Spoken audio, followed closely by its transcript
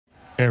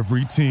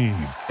Every team,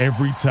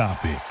 every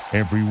topic,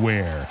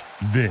 everywhere.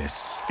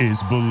 This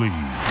is Believe.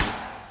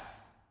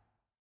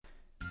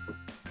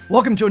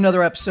 Welcome to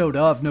another episode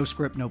of No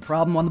Script, No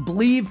Problem on the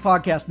Believe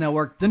Podcast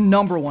Network, the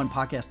 #1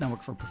 podcast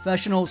network for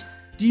professionals.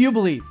 Do you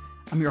believe?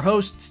 I'm your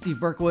host, Steve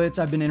Berkowitz.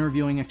 I've been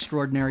interviewing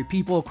extraordinary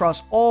people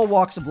across all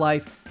walks of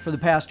life for the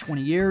past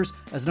 20 years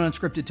as an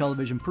unscripted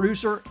television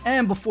producer,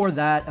 and before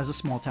that, as a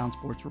small-town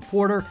sports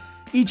reporter.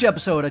 Each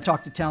episode, I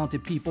talk to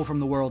talented people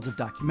from the worlds of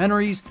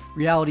documentaries,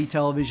 reality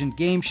television,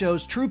 game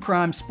shows, true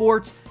crime,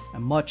 sports,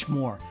 and much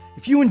more.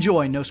 If you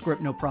enjoy No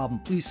Script, No Problem,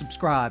 please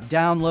subscribe,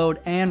 download,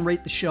 and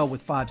rate the show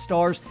with 5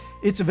 stars.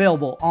 It's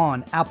available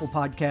on Apple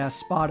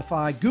Podcasts,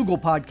 Spotify, Google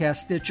Podcasts,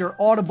 Stitcher,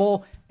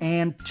 Audible,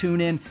 and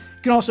TuneIn.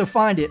 You can also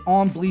find it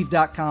on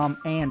Believe.com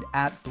and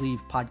at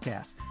Believe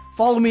Podcast.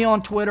 Follow me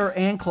on Twitter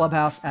and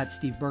Clubhouse at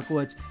Steve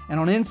Berkowitz, and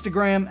on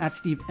Instagram at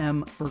Steve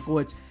M.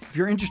 Berkowitz. If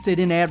you're interested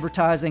in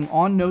advertising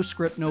on No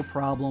Script, No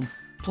Problem,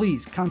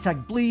 please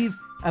contact Believe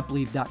at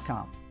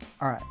Believe.com.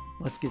 All right,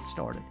 let's get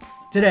started.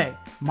 Today,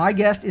 my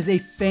guest is a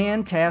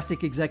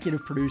fantastic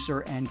executive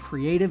producer and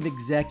creative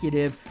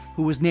executive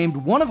who was named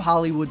one of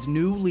Hollywood's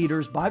new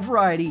leaders by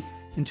Variety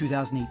in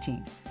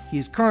 2018. He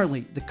is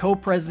currently the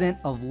co-president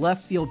of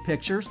Left Field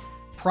Pictures.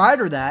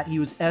 Prior to that, he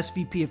was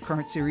SVP of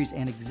Current Series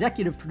and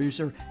executive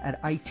producer at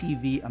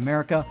ITV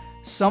America.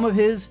 Some of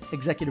his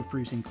executive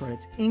producing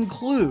credits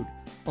include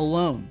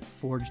Alone,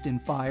 Forged in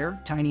Fire,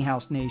 Tiny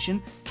House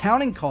Nation,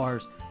 Counting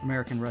Cars,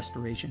 American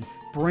Restoration,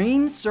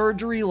 Brain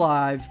Surgery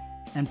Live,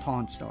 and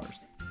Pawn Stars.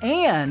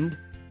 And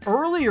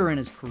earlier in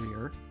his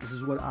career, this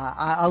is what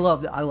I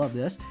love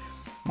this.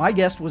 My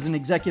guest was an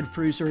executive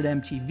producer at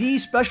MTV,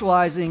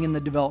 specializing in the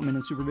development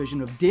and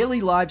supervision of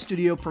daily live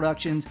studio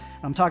productions.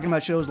 I'm talking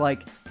about shows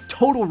like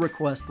Total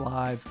Request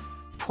Live,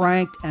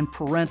 Pranked, and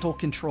Parental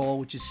Control,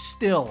 which is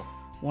still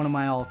one of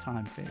my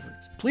all-time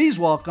favorites. Please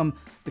welcome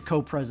the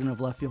co-president of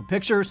Left Field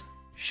Pictures,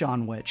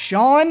 Sean Witt.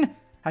 Sean,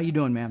 how you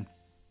doing, man?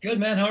 Good,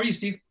 man. How are you,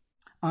 Steve?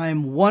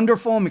 I'm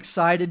wonderful. I'm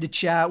excited to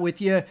chat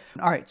with you.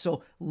 All right,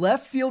 so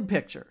Left Field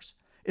Pictures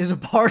is a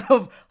part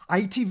of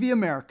ITV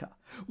America,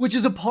 which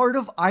is a part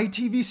of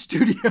ITV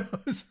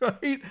Studios,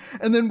 right?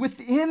 And then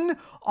within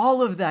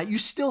all of that, you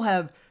still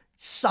have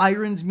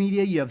Sirens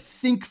Media, you have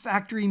Think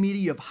Factory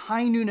Media, you have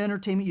High Noon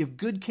Entertainment, you have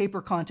Good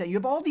Caper Content, you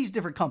have all these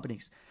different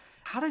companies.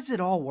 How does it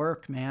all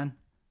work, man?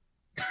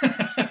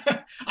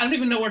 I don't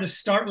even know where to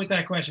start with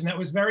that question. That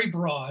was very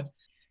broad.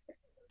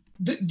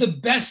 The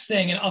best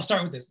thing, and I'll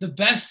start with this, the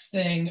best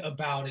thing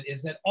about it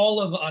is that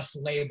all of us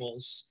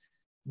labels,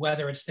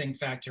 whether it's Think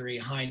Factory,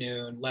 High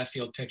Noon, Left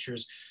Field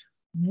Pictures,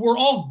 we're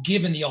all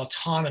given the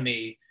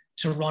autonomy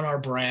to run our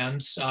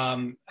brands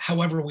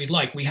however we'd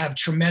like. We have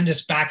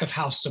tremendous back of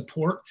house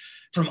support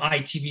from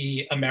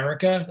ITV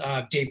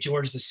America. Dave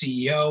George, the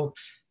CEO,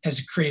 has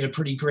created a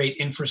pretty great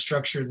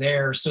infrastructure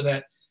there so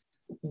that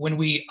when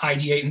we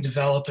ideate and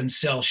develop and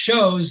sell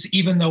shows,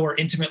 even though we're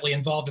intimately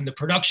involved in the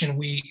production,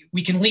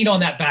 we can lean on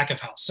that back of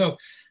house. So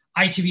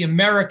ITV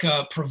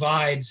America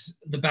provides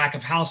the back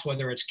of house,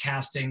 whether it's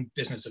casting,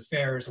 business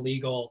affairs,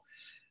 legal,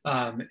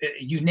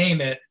 you name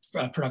it,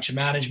 production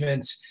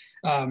management,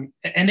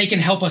 and they can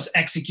help us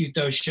execute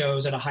those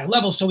shows at a high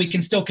level so we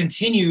can still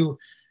continue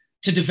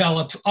to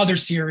develop other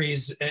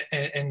series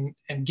and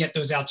get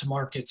those out to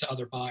market to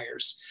other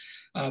buyers.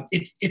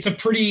 It's a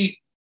pretty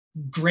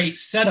great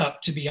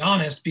setup, to be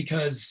honest,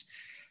 because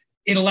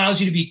it allows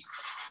you to be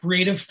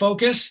creative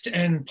focused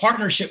and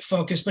partnership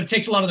focused, but it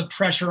takes a lot of the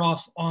pressure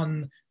off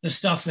on the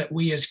stuff that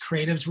we as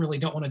creatives really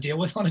don't want to deal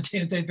with on a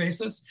day-to-day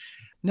basis.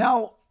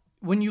 Now,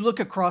 when you look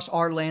across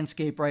our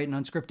landscape, right, and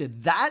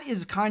unscripted, that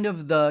is kind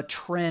of the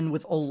trend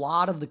with a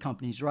lot of the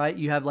companies, right?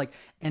 You have like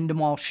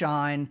Endemol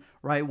Shine,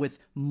 right, with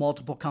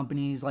multiple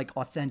companies like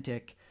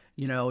Authentic,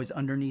 you know, is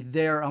underneath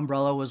their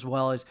umbrella, as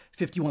well as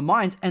 51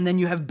 Minds. And then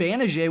you have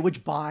Banijay,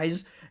 which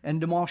buys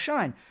Endemol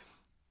Shine.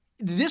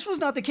 This was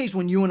not the case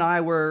when you and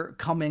I were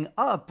coming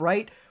up,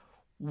 right?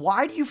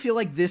 Why do you feel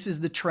like this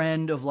is the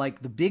trend of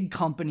like the big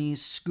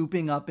companies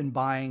scooping up and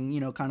buying, you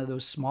know, kind of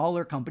those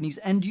smaller companies?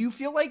 And do you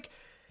feel like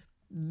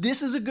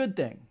this is a good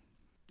thing?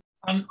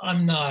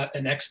 I'm not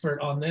an expert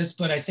on this,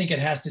 but I think it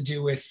has to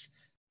do with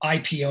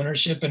IP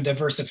ownership and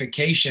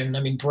diversification.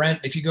 I mean, Brent,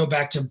 if you go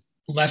back to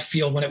Left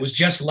Field, when it was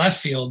just Left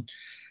Field,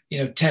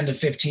 10 to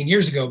 15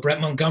 years ago,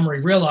 Brent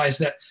Montgomery realized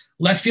that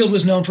Left Field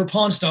was known for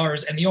Pawn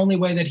Stars, and the only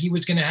way that he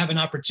was going to have an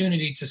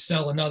opportunity to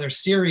sell another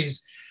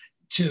series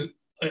to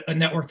a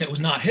network that was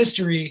not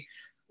History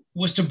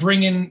was to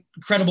bring in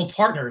credible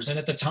partners. And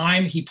at the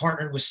time, he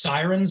partnered with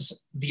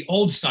Sirens, the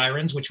old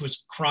Sirens, which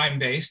was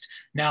crime-based.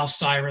 Now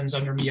Sirens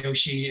under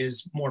Miyoshi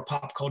is more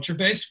pop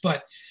culture-based.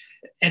 But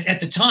at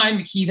the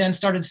time, he then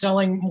started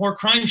selling more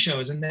crime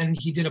shows. And then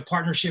he did a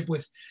partnership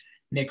with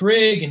Nick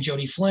Rigg and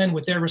Jody Flynn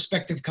with their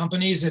respective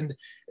companies. And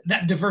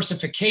that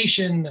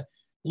diversification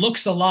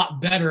looks a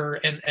lot better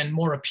and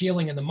more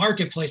appealing in the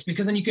marketplace,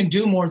 because then you can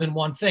do more than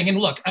one thing. And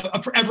look,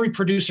 every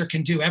producer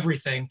can do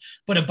everything,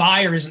 but a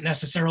buyer isn't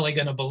necessarily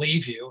going to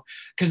believe you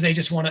because they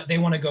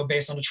want to go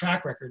based on a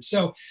track record.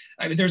 So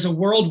there's a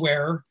world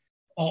where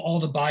all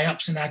the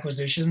buy-ups and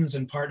acquisitions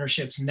and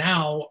partnerships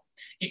now,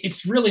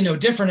 it's really no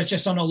different. It's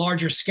just on a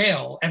larger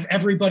scale.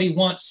 Everybody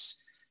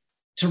wants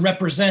to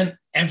represent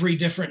every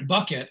different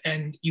bucket,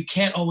 and you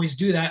can't always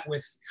do that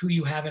with who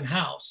you have in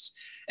house.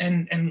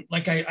 And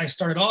like I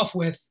started off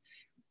with,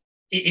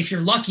 if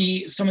you're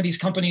lucky, some of these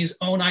companies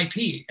own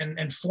IP and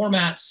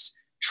formats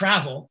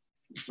travel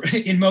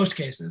in most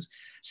cases.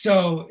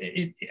 So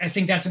I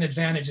think that's an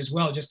advantage as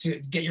well, just to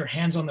get your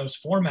hands on those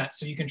formats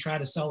so you can try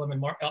to sell them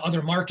in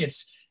other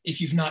markets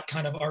if you've not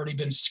kind of already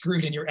been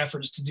screwed in your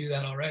efforts to do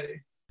that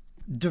already.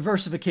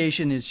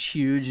 Diversification is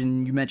huge,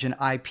 and you mentioned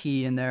IP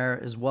in there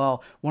as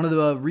well. One of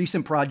the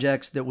recent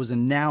projects that was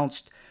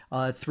announced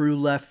through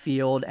Left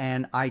Field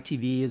and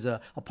ITV is a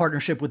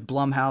partnership with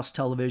Blumhouse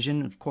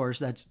Television. Of course,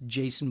 that's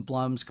Jason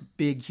Blum's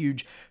big,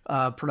 huge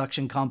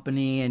production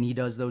company, and he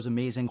does those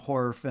amazing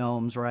horror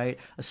films, right?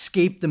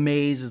 Escape the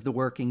Maze is the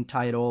working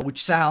title,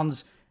 which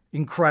sounds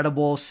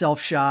incredible,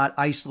 self-shot,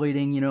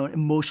 isolating,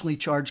 emotionally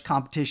charged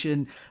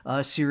competition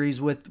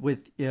series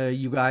with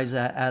you guys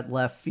at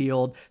Left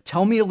Field.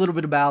 Tell me a little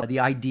bit about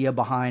the idea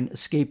behind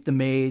Escape the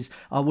Maze,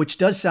 which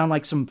does sound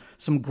like some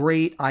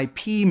great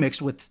IP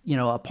mixed with,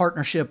 a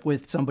partnership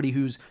with somebody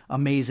who's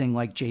amazing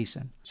like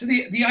Jason. So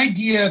the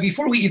idea,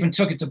 before we even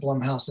took it to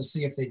Blumhouse to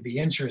see if they'd be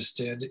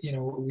interested,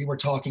 we were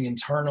talking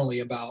internally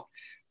about,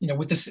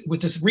 with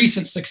this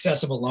recent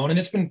success of Alone, and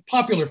it's been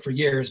popular for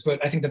years, but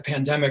I think the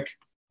pandemic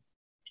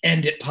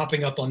and it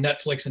popping up on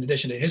Netflix in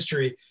addition to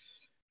history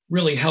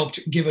really helped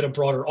give it a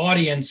broader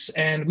audience.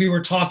 And we were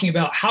talking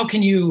about how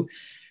can you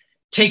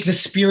take the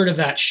spirit of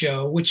that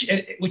show, which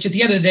at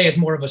the end of the day is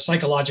more of a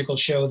psychological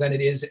show than it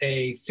is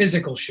a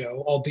physical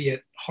show,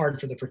 albeit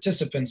hard for the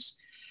participants.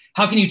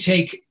 How can you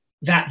take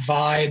that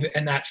vibe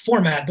and that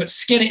format, but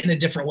skin it in a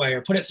different way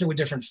or put it through a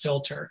different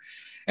filter?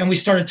 And we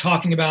started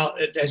talking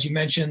about, as you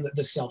mentioned,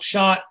 the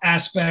self-shot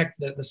aspect,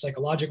 the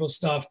psychological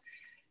stuff.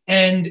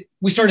 And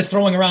we started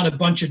throwing around a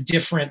bunch of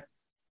different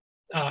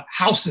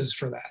houses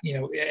for that,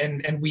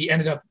 and we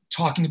ended up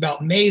talking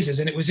about mazes.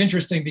 And it was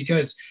interesting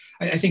because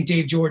I think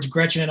Dave, George,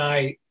 Gretchen, and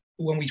I,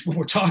 when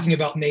we're talking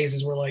about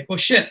mazes, we're like, well,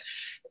 shit,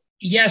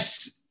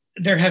 yes,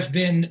 there have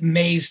been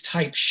maze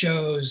type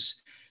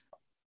shows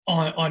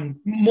on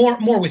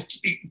more with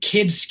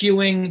kids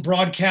skewing,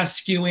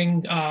 broadcast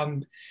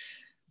skewing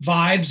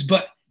vibes,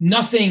 but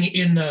nothing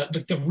in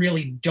the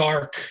really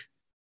dark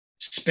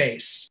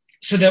space.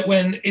 So that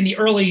when in the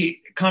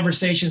early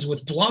conversations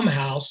with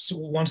Blumhouse,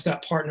 once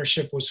that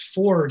partnership was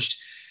forged,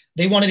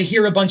 they wanted to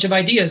hear a bunch of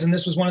ideas. And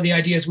this was one of the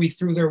ideas we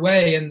threw their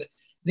way. And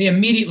they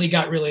immediately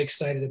got really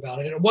excited about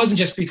it. And it wasn't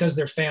just because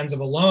they're fans of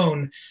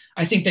Alone.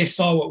 I think they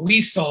saw what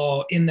we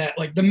saw in that,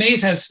 like, the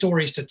maze has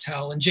stories to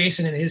tell. And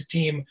Jason and his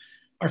team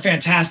are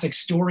fantastic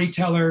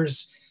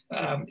storytellers.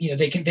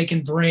 They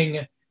can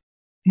bring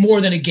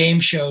more than a game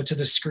show to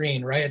the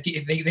screen, right?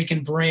 They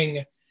can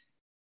bring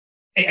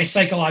a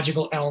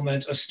psychological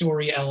element, a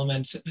story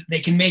element. They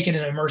can make it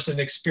an immersive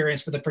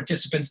experience for the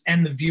participants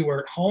and the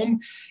viewer at home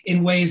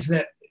in ways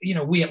that,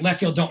 we at Left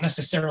Field don't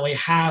necessarily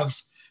have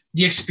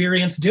the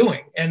experience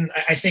doing. And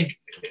I think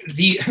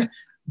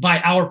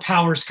by our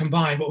powers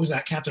combined, what was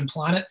that, Captain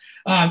Planet?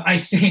 I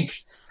think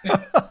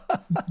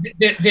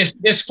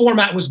this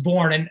format was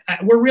born, and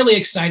we're really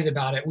excited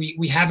about it.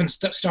 We haven't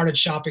started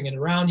shopping it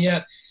around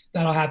yet.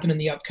 That'll happen in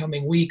the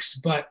upcoming weeks,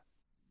 but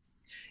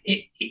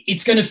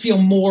it's going to feel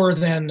more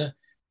than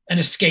an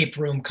escape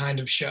room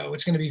kind of show.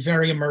 It's going to be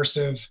very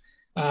immersive,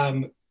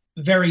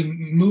 very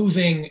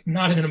moving,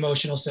 not in an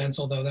emotional sense,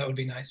 although that would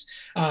be nice.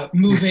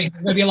 Moving,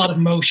 there's going to be a lot of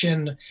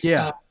motion,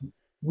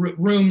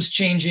 rooms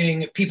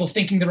changing, people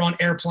thinking they're on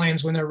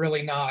airplanes when they're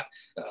really not.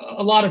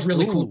 A lot of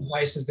really cool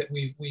devices that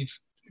we've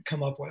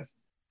come up with.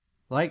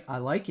 I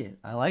like it.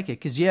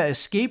 Because,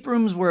 escape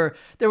rooms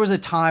there was a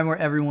time where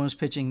everyone was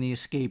pitching the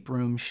escape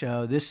room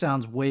show. This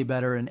sounds way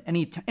better. And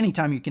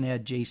anytime you can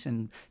add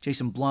Jason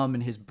Blum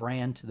and his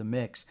brand to the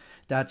mix,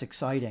 that's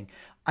exciting.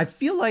 I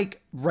feel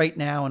like right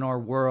now in our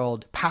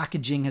world,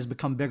 packaging has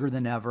become bigger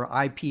than ever.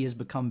 IP has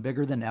become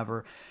bigger than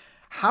ever.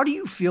 How do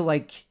you feel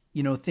like,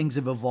 things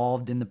have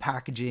evolved in the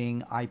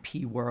packaging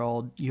IP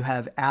world? You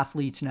have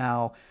athletes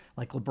now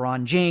like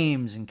LeBron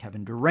James and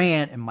Kevin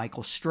Durant and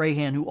Michael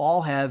Strahan, who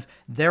all have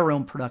their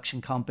own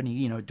production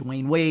company.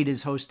 Dwayne Wade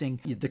is hosting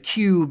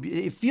theCUBE.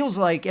 It feels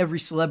like every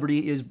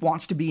celebrity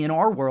wants to be in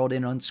our world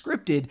in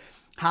unscripted.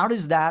 How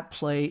does that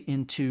play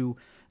into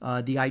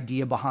the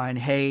idea behind,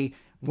 hey,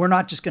 we're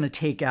not just going to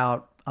take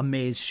out a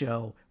maze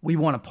show. We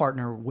want to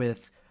partner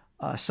with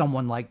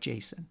someone like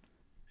Jason?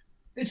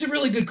 It's a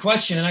really good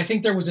question. And I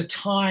think there was a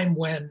time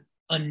when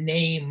a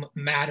name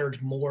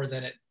mattered more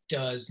than it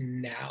does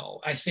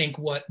now. I think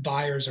what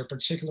buyers are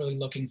particularly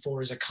looking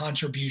for is a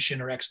contribution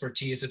or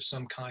expertise of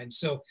some kind.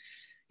 So,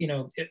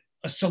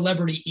 a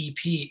celebrity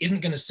EP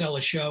isn't going to sell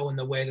a show in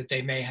the way that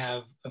they may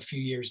have a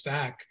few years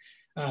back,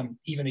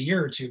 even a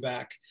year or two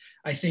back.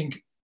 I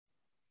think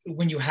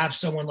when you have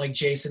someone like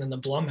Jason and the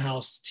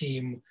Blumhouse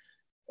team,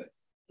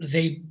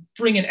 they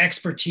bring an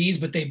expertise,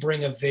 but they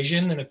bring a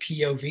vision and a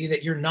POV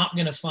that you're not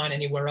going to find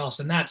anywhere else.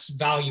 And that's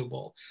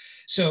valuable.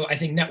 So I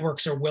think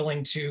networks are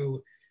willing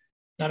to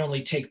not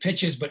only take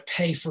pitches, but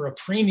pay for a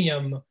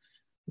premium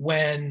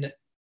when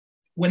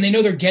they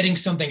know they're getting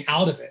something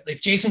out of it.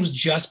 If Jason was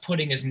just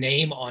putting his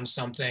name on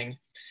something,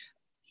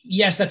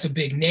 yes, that's a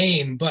big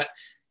name, but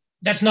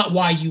that's not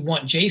why you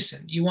want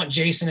Jason. You want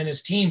Jason and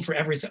his team for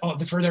everything,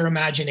 for their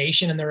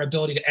imagination and their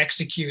ability to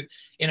execute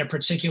in a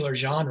particular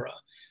genre.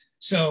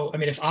 So, I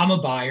mean, if I'm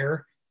a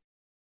buyer,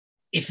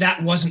 if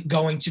that wasn't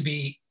going to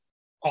be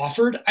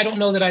offered, I don't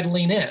know that I'd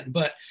lean in,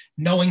 but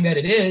knowing that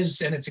it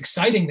is, and it's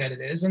exciting that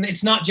it is, and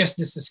it's not just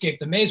this Escape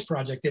the Maze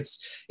project,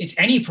 it's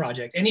any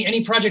project,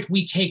 any project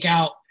we take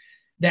out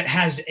that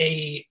has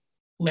a,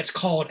 let's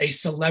call it a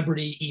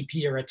celebrity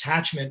EP or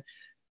attachment,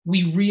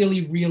 we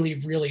really, really,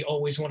 really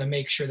always want to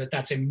make sure that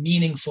that's a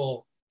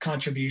meaningful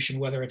contribution,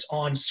 whether it's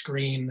on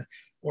screen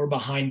or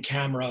behind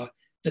camera,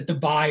 that the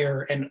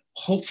buyer and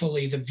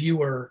hopefully the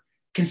viewer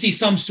can see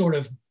some sort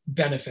of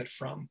benefit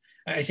from.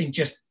 I think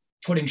just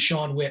putting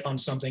Shaun Witt on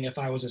something, if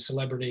I was a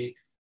celebrity,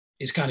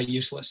 is kind of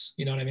useless.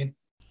 You know what I mean?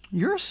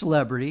 You're a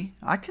celebrity.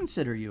 I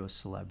consider you a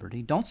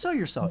celebrity. Don't sell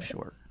yourself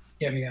short.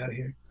 Get me out of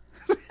here.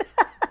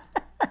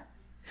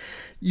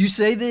 You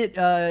say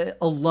that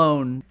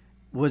Alone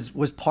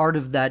was part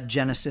of that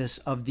genesis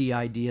of the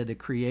idea, the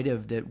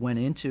creative that went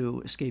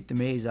into Escape the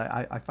Maze.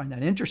 I find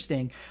that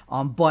interesting,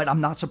 but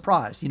I'm not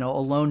surprised. You know,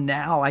 Alone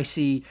now, I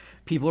see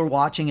people are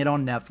watching it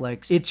on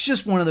Netflix. It's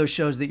just one of those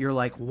shows that you're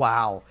like,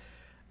 wow,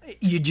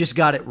 you just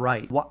got it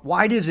right.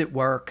 Why does it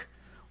work?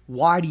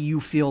 Why do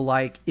you feel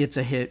like it's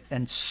a hit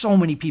and so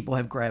many people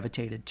have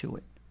gravitated to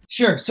it?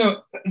 Sure.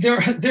 So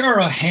there are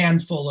a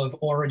handful of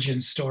origin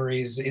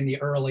stories in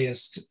the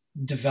earliest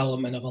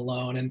development of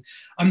Alone, and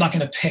I'm not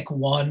going to pick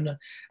one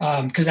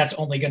because that's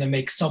only going to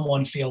make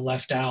someone feel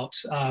left out.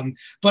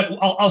 But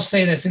I'll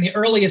say this: in the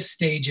earliest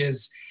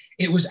stages,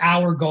 it was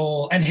our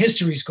goal and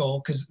History's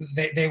goal, because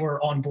they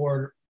were on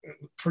board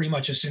pretty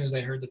much as soon as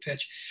they heard the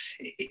pitch.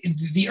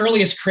 The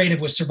earliest creative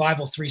was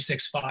Survival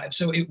 365.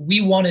 So we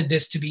wanted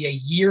this to be a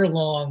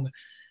year-long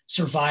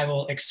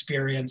survival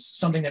experience,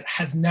 something that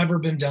has never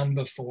been done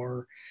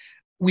before.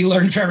 We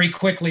learned very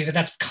quickly that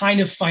that's kind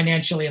of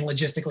financially and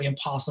logistically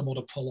impossible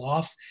to pull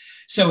off.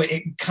 So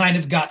it kind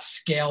of got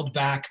scaled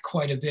back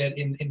quite a bit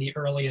in the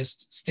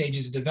earliest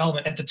stages of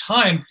development. At the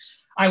time,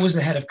 I was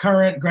the head of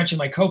Current. Gretchen,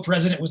 my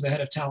co-president, was the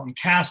head of talent and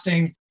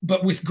casting.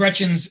 But with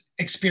Gretchen's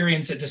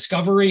experience at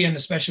Discovery, and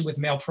especially with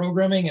male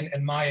programming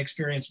and my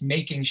experience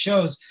making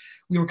shows,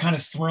 we were kind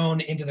of thrown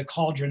into the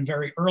cauldron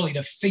very early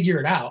to figure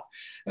it out.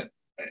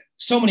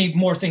 So many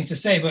more things to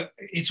say, but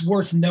it's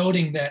worth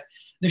noting that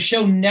the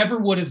show never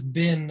would have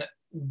been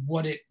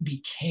what it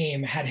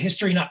became had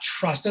History not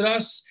trusted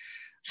us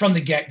from the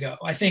get-go.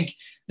 I think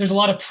there's a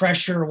lot of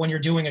pressure when you're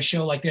doing a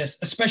show like this,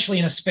 especially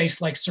in a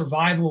space like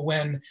survival,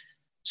 when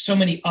so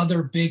many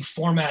other big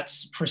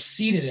formats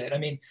preceded it. I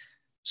mean,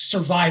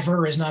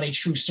 Survivor is not a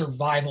true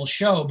survival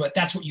show, but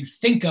that's what you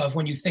think of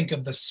when you think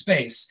of the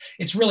space.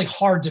 It's really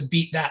hard to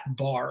beat that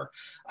bar.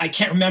 I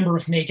can't remember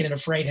if Naked and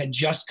Afraid had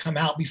just come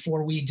out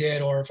before we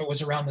did, or if it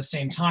was around the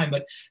same time,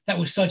 but that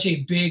was such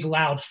a big,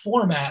 loud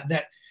format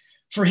that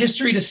for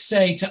History to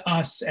say to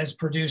us as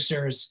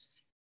producers,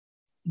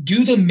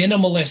 do the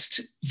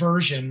minimalist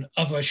version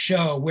of a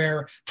show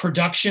where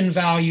production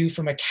value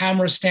from a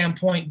camera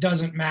standpoint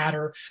doesn't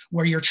matter,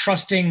 where you're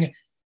trusting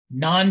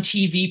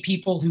non-TV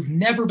people who've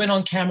never been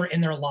on camera in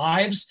their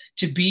lives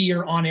to be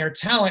your on-air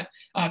talent.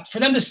 For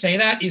them to say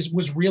that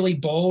was really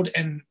bold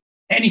and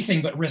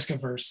anything but risk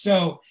averse.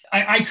 So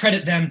I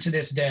credit them to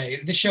this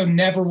day. The show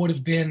never would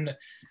have been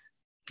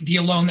the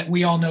Alone that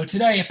we all know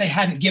today if they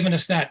hadn't given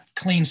us that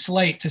clean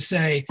slate to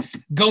say,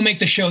 go make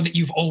the show that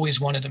you've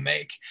always wanted to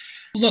make.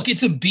 Look,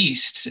 it's a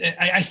beast.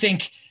 I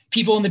think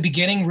people in the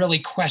beginning really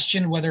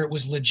questioned whether it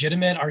was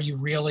legitimate. Are you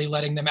really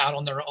letting them out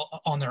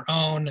on their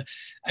own?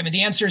 I mean,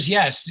 the answer is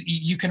yes.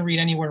 You can read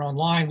anywhere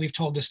online. We've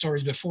told the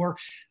stories before.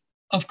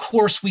 Of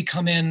course, we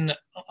come in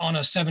on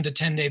a 7 to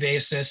 10 day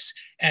basis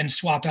and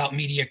swap out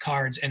media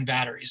cards and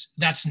batteries.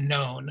 That's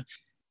known.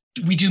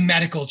 We do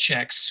medical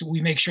checks.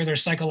 We make sure they're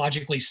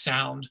psychologically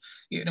sound.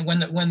 You know,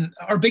 when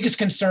our biggest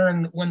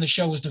concern when the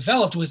show was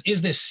developed was,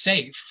 is this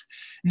safe?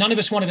 None of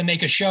us wanted to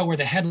make a show where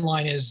the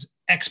headline is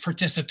X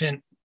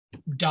participant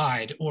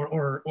died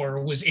or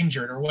was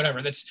injured or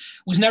whatever. That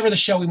was never the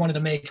show we wanted to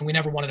make, and we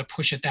never wanted to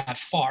push it that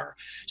far.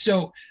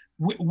 So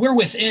we're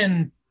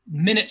within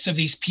minutes of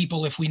these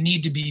people if we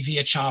need to be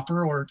via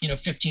chopper, or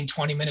 15,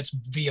 20 minutes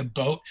via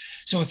boat.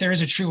 So if there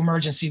is a true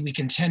emergency, we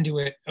can tend to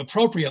it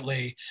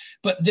appropriately.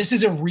 But this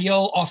is a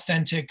real,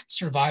 authentic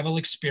survival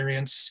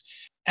experience.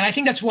 And I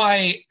think that's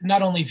why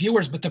not only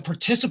viewers, but the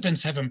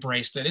participants have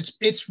embraced it.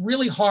 It's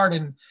really hard,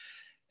 and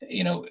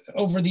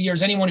over the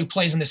years, anyone who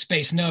plays in this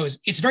space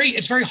knows it's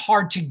very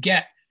hard to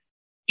get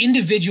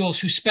individuals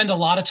who spend a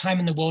lot of time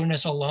in the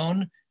wilderness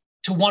alone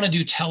to want to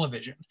do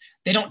television.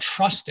 They don't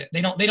trust it.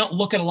 They don't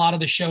look at a lot of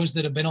the shows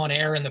that have been on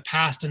air in the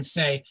past and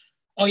say,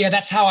 oh yeah,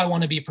 that's how I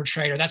want to be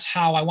portrayed, or that's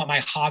how I want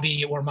my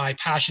hobby or my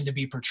passion to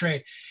be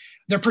portrayed.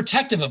 They're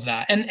protective of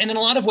that. And in a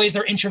lot of ways,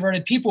 they're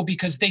introverted people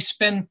because they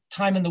spend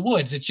time in the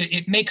woods.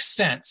 It makes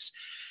sense.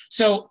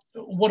 So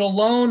what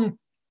Alone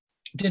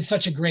did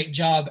such a great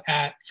job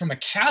at, from a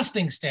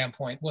casting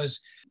standpoint,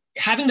 was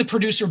having the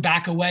producer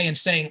back away and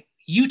saying,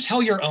 you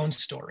tell your own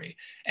story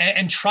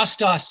and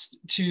trust us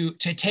to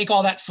take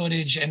all that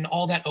footage and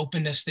all that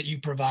openness that you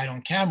provide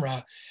on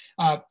camera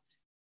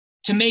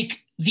to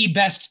make the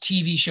best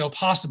TV show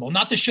possible.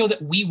 Not the show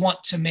that we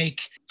want to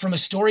make from a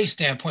story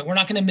standpoint. We're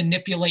not going to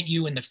manipulate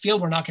you in the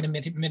field. We're not going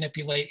to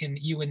manipulate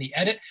you in the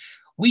edit.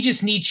 We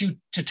just need you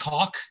to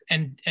talk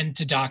and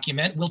to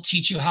document. We'll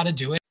teach you how to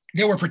do it.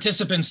 There were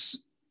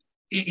participants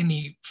in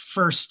the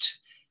first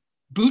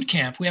boot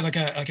camp. We have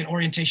like an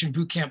orientation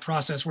boot camp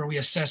process where we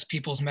assess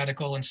people's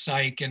medical and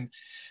psych and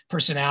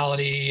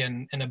personality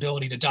and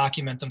ability to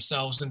document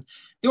themselves. And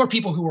there were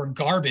people who were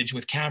garbage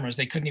with cameras.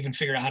 They couldn't even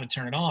figure out how to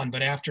turn it on.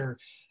 But after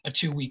a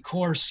 2-week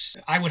course,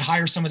 I would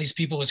hire some of these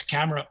people as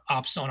camera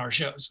ops on our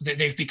shows.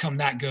 They've become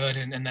that good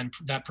and then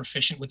that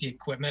proficient with the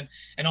equipment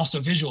and also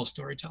visual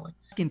storytelling.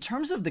 In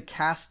terms of the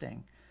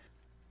casting,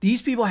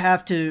 these people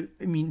have to,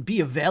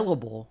 be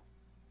available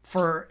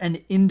for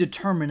an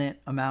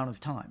indeterminate amount of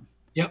time.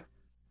 Yep.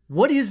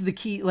 What is the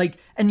key?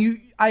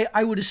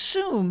 I would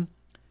assume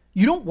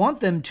you don't want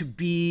them to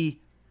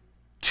be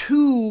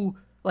too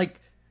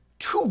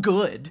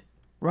good,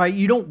 right?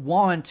 You don't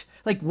want,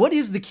 what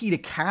is the key to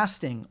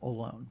casting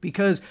alone?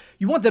 Because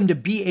you want them to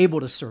be able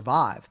to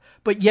survive,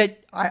 but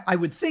yet I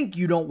would think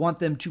you don't want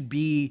them to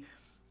be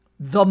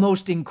the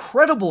most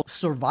incredible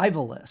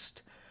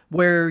survivalist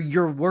where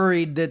you're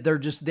worried that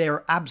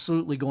they're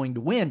absolutely going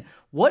to win.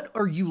 What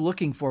are you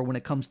looking for when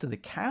it comes to the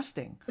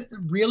casting?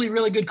 Really,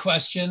 really good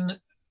question.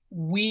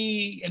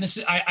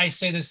 I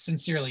say this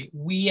sincerely,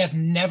 we have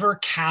never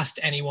cast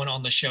anyone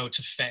on the show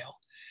to fail.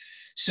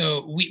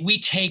 So we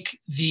take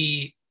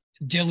the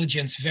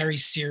diligence very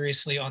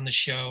seriously on the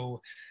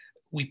show.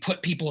 We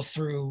put people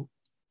through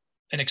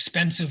an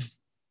expensive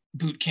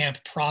boot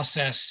camp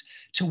process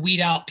to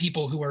weed out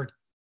people who are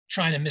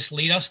trying to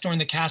mislead us during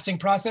the casting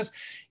process.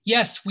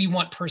 Yes, we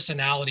want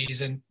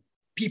personalities and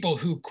people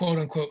who quote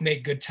unquote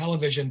make good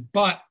television,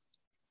 but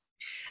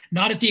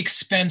not at the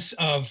expense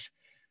of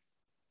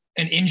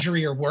an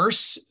injury or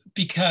worse,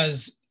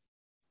 because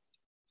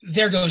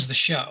there goes the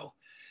show.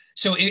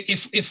 So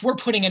if we're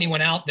putting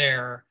anyone out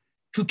there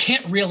who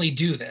can't really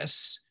do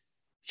this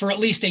for at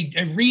least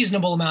a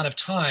reasonable amount of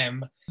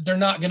time, they're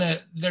not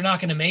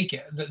gonna make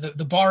it.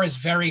 The bar is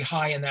very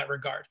high in that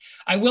regard.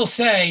 I will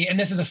say, and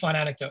this is a fun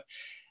anecdote,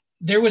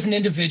 there was an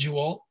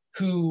individual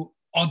who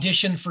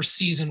auditioned for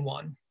season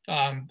 1.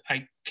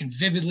 I can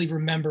vividly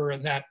remember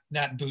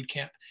that boot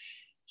camp.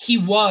 He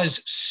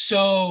was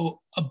so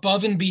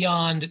above and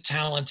beyond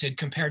talented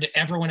compared to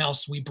everyone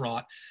else we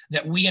brought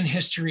that we in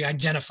history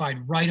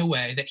identified right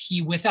away that he,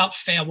 without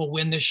fail, will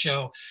win this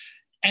show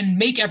and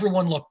make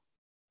everyone look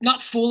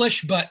not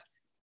foolish, but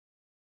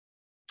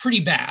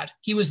pretty bad.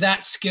 He was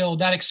that skilled,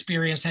 that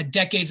experienced, had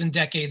decades and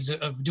decades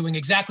of doing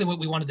exactly what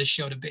we wanted this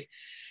show to be.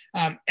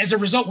 As a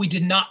result, we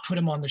did not put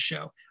him on the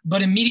show,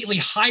 but immediately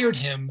hired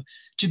him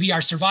to be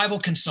our survival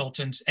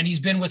consultant. And he's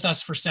been with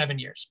us for 7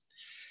 years.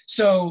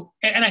 So,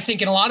 and I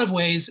think in a lot of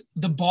ways,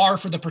 the bar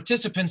for the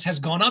participants has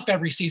gone up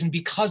every season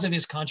because of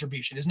his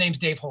contribution. His name's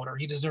Dave Holder.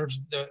 He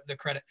deserves the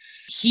credit.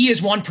 He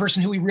is one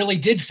person who we really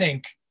did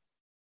think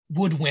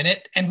would win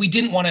it. And we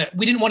didn't want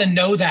to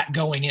know that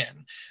going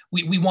in.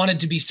 We wanted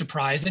to be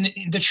surprised. And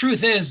the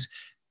truth is,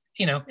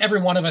 every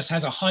one of us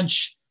has a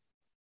hunch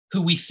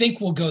who we think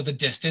will go the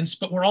distance,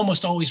 but we're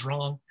almost always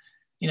wrong.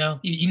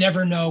 You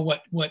never know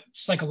what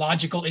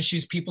psychological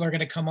issues people are going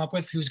to come up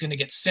with, who's going to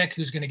get sick,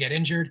 who's going to get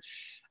injured.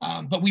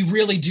 But we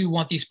really do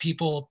want these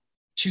people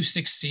to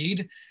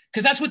succeed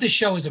because that's what this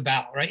show is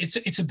about, right?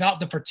 It's about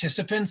the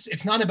participants.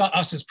 It's not about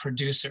us as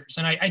producers.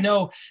 And I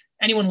know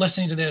anyone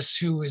listening to this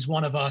who is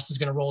one of us is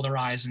going to roll their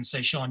eyes and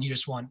say, Sean, you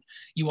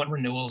want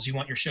renewals, you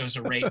want your shows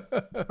to rate.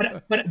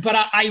 but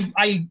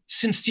I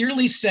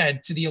sincerely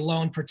said to the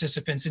Alone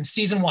participants in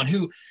season 1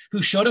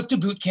 who showed up to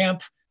boot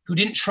camp, who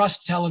didn't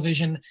trust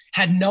television,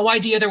 had no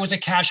idea there was a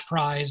cash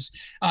prize.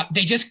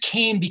 They just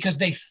came because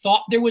they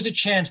thought there was a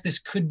chance this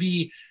could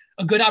be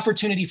a good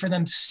opportunity for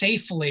them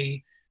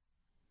safely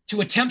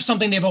to attempt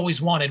something they've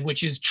always wanted,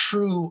 which is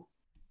true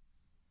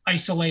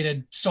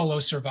isolated solo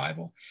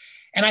survival.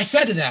 And I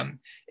said to them,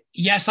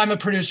 yes, I'm a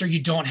producer. You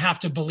don't have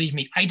to believe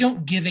me. I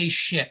don't give a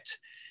shit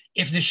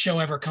if this show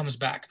ever comes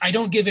back. I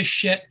don't give a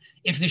shit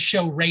if this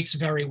show rates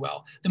very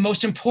well. The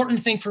most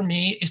important thing for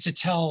me is to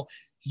tell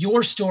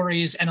your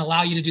stories and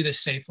allow you to do this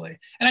safely.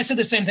 And I said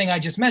the same thing I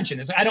just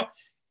mentioned is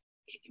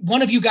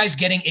one of you guys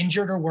getting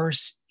injured or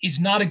worse is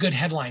not a good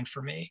headline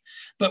for me.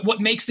 But what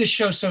makes this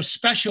show so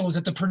special is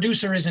that the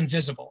producer is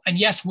invisible. And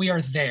yes, we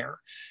are there.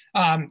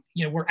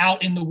 We're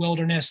out in the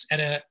wilderness at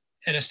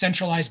a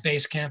centralized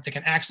base camp that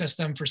can access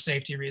them for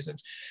safety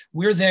reasons.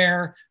 We're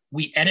there.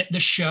 We edit the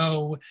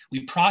show. We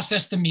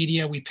process the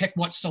media. We pick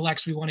what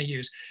selects we want to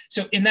use.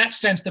 So in that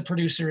sense, the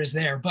producer is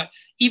there. But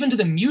even to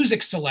the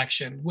music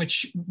selection,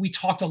 which we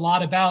talked a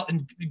lot about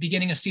in the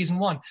beginning of season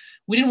 1,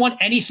 we didn't want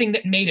anything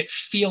that made it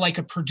feel like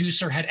a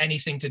producer had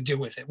anything to do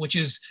with it, which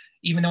is,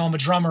 even though I'm a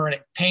drummer and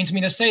it pains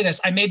me to say this,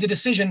 I made the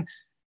decision,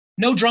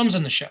 no drums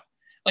in the show.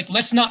 like,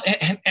 let's not,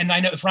 and I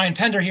know if Ryan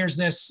Pender hears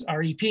this,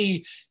 our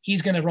EP,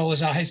 he's going to roll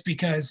his eyes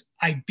because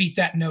I beat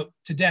that note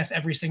to death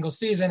every single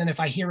season. And if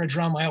I hear a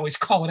drum, I always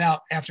call it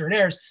out after it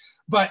airs.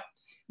 But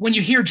when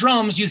you hear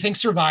drums, you think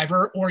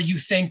Survivor, or you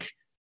think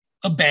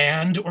a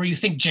band, or you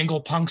think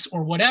Jingle Punks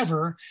or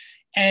whatever,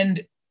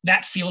 and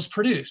that feels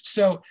produced.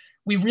 So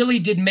we really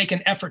did make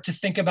an effort to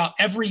think about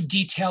every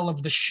detail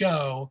of the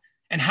show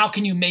and how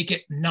can you make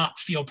it not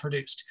feel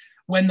produced.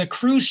 When the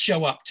crews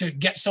show up to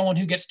get someone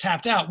who gets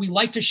tapped out, we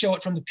like to show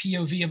it from the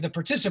POV of the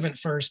participant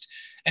first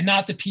and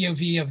not the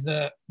POV of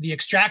the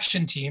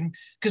extraction team.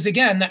 Because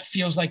again, that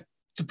feels like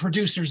the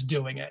producer's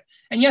doing it.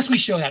 And yes, we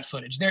show that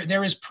footage.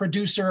 There is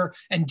producer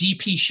and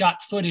DP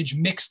shot footage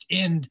mixed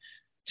in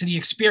to the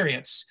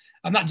experience.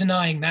 I'm not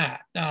denying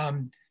that.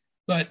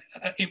 But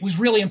it was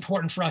really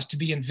important for us to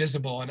be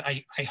invisible. And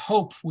I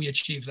hope we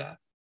achieve that.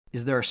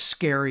 Is there a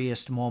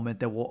scariest moment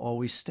that will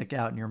always stick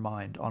out in your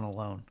mind on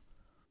Alone?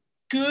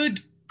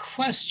 Good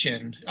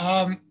question.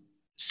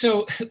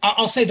 So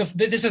I'll say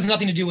this has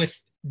nothing to do with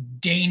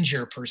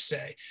danger per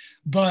se,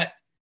 but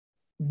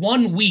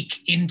 1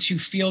 week into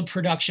field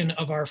production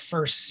of our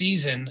first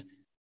season,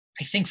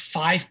 I think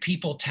 5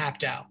 people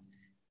tapped out.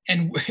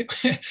 And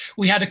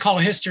we had to call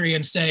history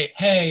and say,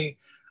 hey,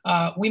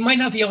 we might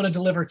not be able to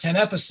deliver 10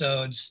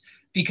 episodes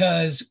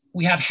because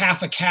we have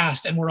half a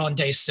cast and we're on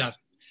day 7.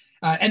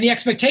 And the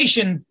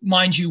expectation,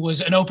 mind you,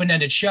 was an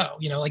open-ended show.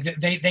 You know, like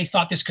they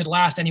thought this could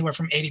last anywhere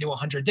from 80 to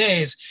 100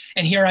 days.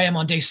 And here I am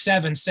on day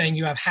 7 saying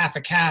you have half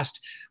a cast.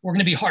 We're going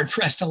to be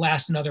hard-pressed to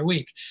last another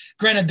week.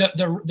 Granted,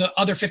 the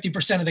other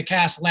 50% of the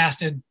cast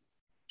lasted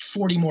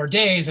 40 more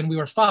days and we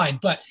were fine.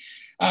 But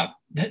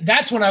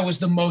that's when I was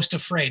the most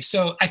afraid.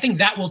 So I think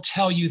that will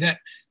tell you that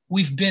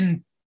we've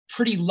been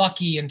pretty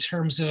lucky in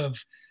terms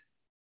of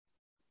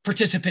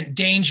participant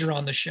danger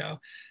on the show.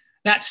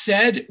 That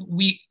said,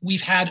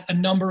 we've had a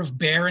number of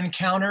bear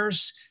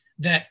encounters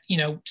that, you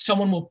know,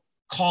 someone will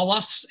call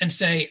us and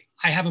say,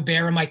 I have a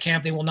bear in my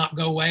camp. They will not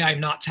go away. I'm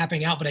not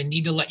tapping out, but I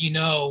need to let you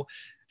know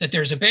that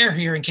there's a bear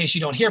here in case you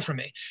don't hear from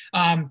me.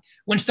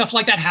 When stuff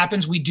like that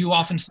happens, we do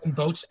often send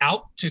boats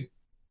out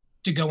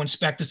to go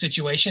inspect the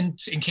situation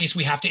in case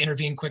we have to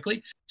intervene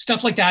quickly.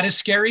 Stuff like that is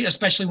scary,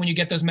 especially when you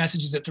get those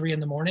messages at 3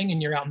 a.m.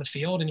 and you're out in the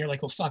field and you're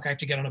like, well, fuck, I have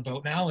to get on a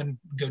boat now and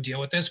go deal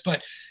with this.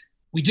 But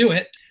we do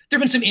it. There've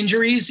been some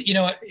injuries, you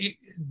know,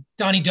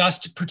 Donnie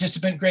Dust,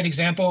 participant, great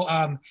example.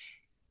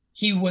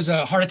 He was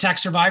a heart attack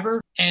survivor.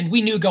 And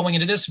we knew going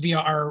into this via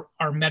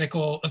our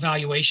medical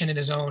evaluation and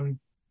his own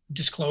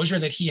disclosure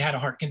that he had a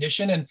heart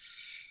condition. And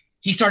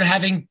he started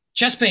having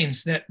chest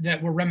pains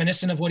that were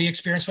reminiscent of what he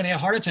experienced when he had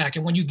a heart attack.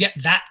 And when you get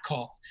that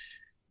call,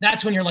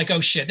 that's when you're like, oh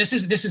shit, this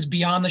is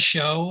beyond the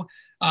show.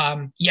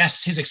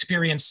 Yes, his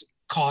experience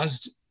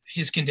caused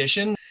his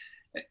condition,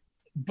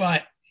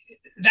 but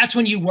that's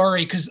when you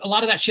worry, because a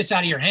lot of that shit's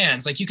out of your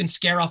hands. Like, you can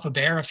scare off a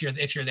bear if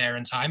you're there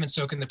in time, and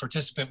so can the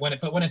participant.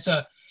 But when it's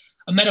a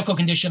medical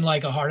condition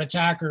like a heart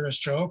attack or a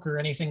stroke or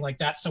anything like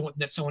that,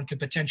 that someone could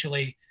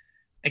potentially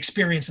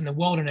experience in the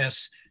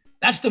wilderness,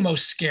 that's the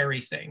most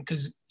scary thing,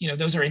 because, you know,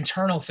 those are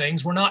internal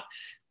things. We're not,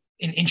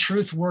 in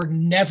truth, we're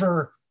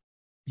never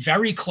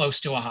very close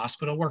to a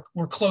hospital.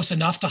 We're close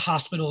enough to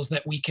hospitals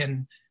that we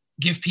can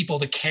give people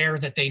the care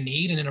that they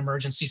need in an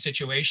emergency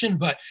situation,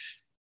 but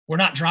we're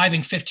not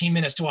driving 15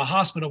 minutes to a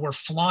hospital. We're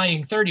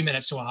flying 30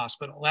 minutes to a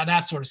hospital,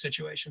 that sort of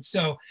situation.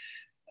 So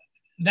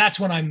that's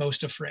when I'm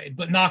most afraid.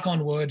 But knock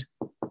on wood,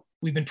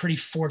 we've been pretty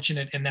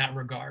fortunate in that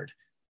regard.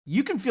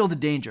 You can feel the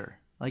danger.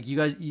 Like, you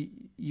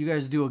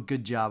guys do a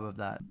good job of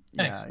that.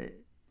 Thanks. Yeah.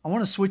 I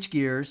want to switch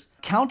gears.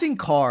 Counting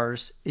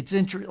cars, it's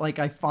like,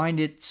 I find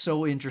it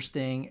so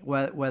interesting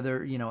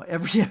whether, you know,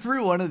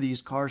 every one of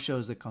these car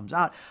shows that comes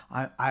out,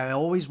 I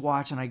always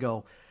watch and I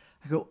go,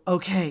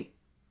 okay,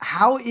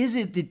 how is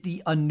it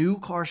that a new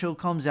car show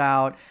comes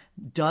out,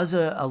 does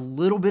a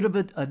little bit of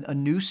a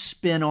new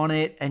spin on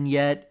it, and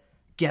yet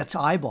gets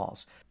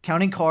eyeballs?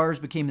 Counting Cars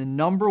became the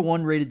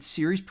 #1 rated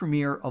series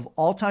premiere of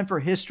all time for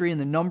history and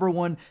the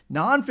 #1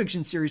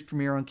 nonfiction series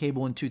premiere on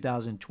cable in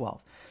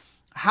 2012.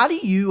 How do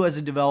you, as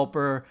a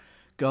developer,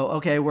 go,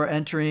 okay, we're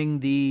entering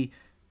the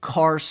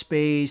car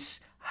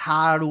space.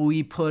 How do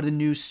we put a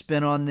new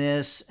spin on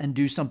this and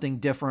do something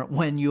different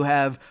when you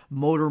have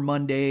Motor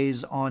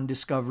Mondays on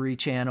Discovery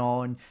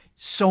Channel and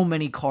so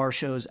many car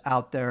shows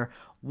out there?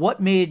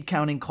 What made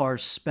Counting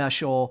Cars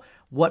special?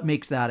 What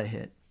makes that a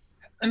hit?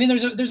 I mean,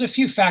 there's a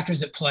few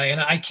factors at play, and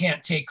I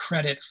can't take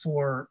credit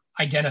for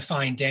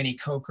identifying Danny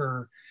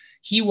Coker.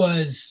 He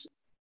was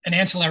an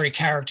ancillary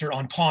character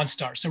on Pawn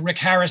Stars. So Rick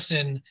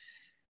Harrison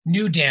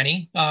knew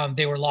Danny.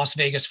 They were Las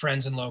Vegas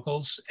friends and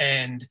locals.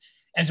 And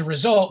as a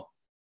result,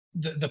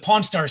 the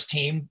Pawn Stars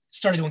team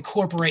started to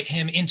incorporate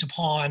him into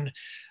Pawn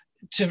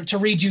to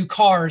redo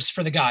cars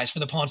for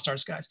the Pawn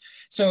Stars guys.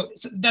 So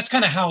that's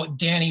kind of how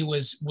Danny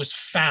was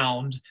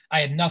found. I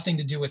had nothing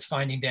to do with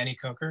finding Danny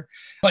Coker,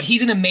 but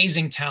he's an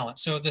amazing talent.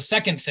 So the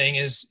second thing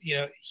is, you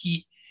know,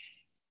 he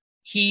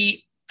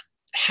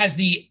has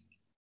the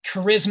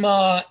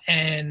charisma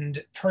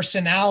and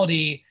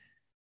personality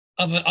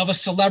of a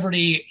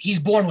celebrity, he's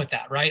born with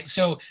that, right?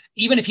 So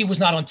even if he was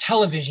not on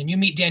television, you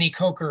meet Danny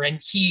Coker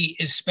and he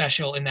is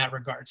special in that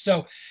regard.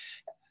 So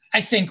I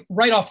think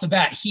right off the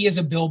bat, he is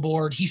a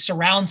billboard. He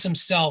surrounds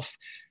himself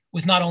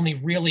with not only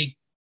really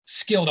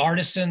skilled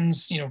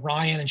artisans,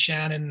 Ryan and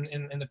Shannon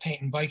in the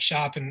paint and bike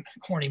shop, and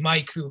Horny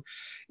Mike, who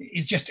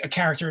is just a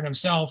character in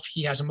himself.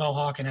 He has a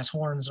mohawk and has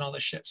horns and all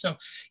this shit. So,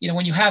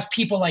 when you have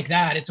people like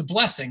that, it's a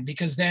blessing,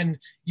 because then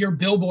your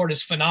billboard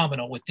is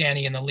phenomenal with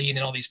Danny in the lead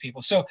and all these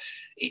people. So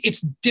it's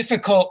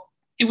difficult.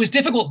 It was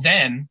difficult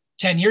then,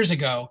 10 years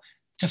ago,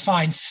 to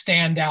find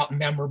standout,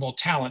 memorable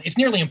talent. It's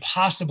nearly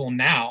impossible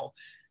now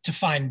to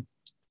find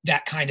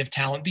that kind of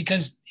talent,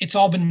 because it's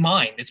all been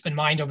mined. It's been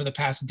mined over the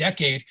past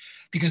decade,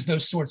 because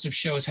those sorts of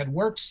shows had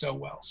worked so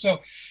well. So,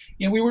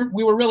 we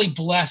were really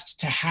blessed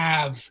to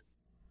have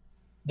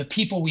the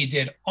people we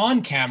did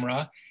on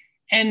camera.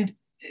 And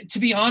to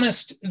be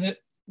honest,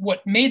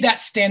 what made that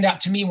stand out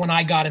to me when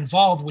I got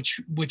involved, which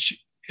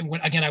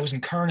again, I was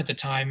in Kern at the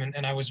time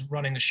and I was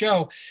running the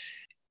show,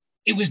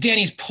 it was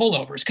Danny's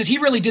pullovers, because he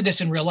really did this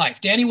in real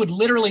life. Danny would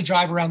literally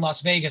drive around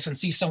Las Vegas and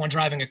see someone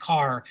driving a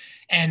car,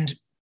 and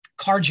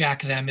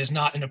carjack them is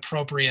not an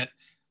appropriate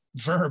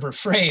verb or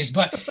phrase,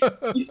 but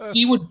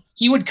he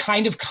would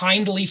kind of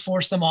kindly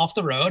force them off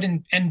the road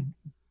and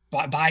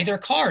buy their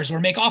cars,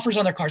 or make offers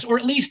on their cars, or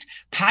at least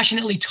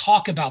passionately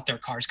talk about their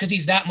cars, because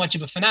he's that much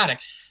of a fanatic.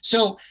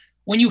 So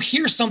when you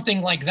hear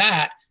something like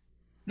that,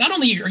 not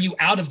only are you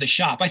out of the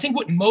shop, I think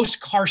what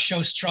most car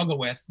shows struggle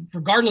with,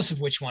 regardless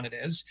of which one it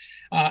is,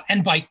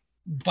 and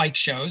bike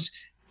shows,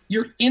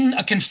 you're in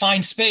a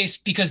confined space,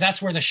 because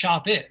that's where the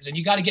shop is, and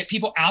you got to get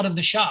people out of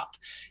the shop.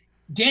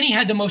 Danny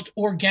had the most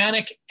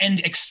organic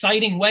and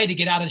exciting way to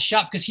get out of the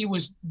shop, because he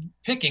was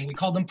picking. We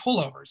called them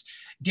pullovers.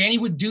 Danny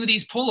would do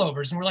these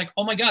pullovers, and we're like,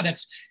 oh my God,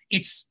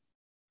 it's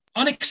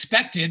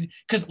unexpected,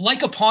 because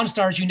like a Pawn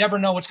Stars, you never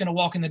know what's going to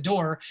walk in the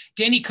door.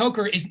 Danny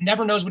Coker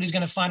never knows what he's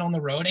going to find on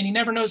the road, and he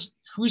never knows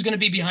who's going to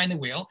be behind the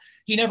wheel.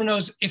 He never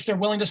knows if they're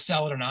willing to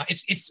sell it or not.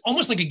 It's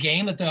almost like a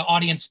game that the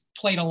audience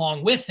played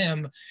along with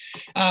him,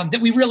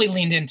 that we really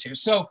leaned into.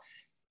 So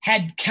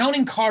had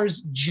Counting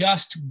Cars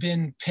just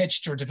been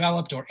pitched or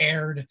developed or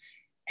aired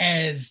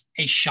as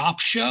a shop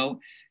show,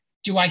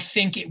 do I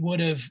think it would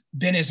have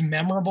been as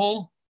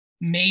memorable?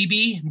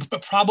 Maybe,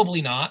 but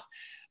probably not.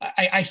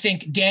 I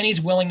think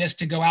Danny's willingness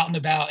to go out and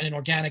about in an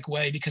organic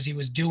way, because he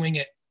was doing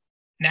it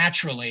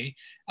naturally,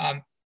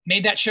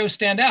 made that show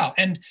stand out.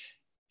 And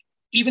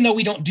even though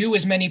we don't do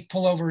as many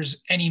pullovers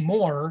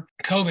anymore,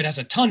 COVID has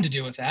a ton to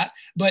do with that,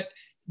 but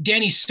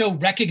Danny's so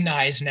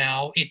recognized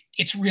now,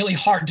 it's really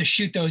hard to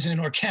shoot those in an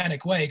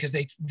organic way, because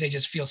they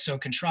just feel so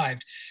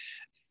contrived.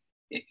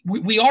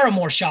 We are a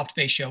more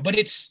shop-based show, but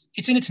it's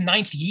in its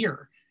 9th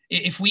year.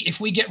 If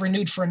we get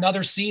renewed for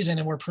another season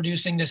and we're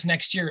producing this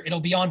next year, it'll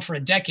be on for a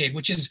decade,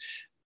 which is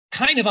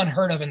kind of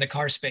unheard of in the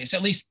car space,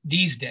 at least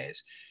these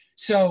days.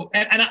 So,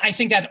 and I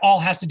think that all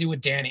has to do with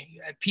Danny.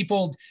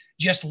 People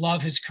just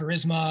love his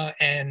charisma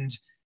and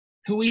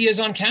who he is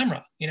on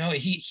camera.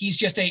 He's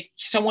just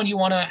someone you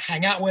want to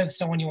hang out with,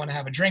 someone you want to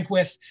have a drink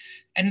with.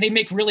 And they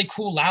make really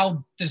cool,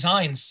 loud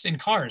designs in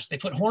cars. They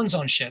put horns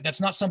on shit. That's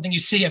not something you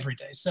see every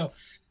day. So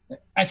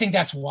I think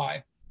that's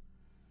why.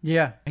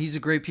 Yeah, he's a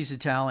great piece of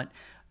talent.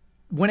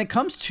 When it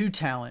comes to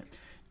talent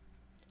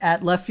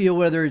at Left Field,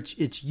 whether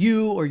it's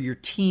you or your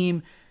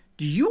team,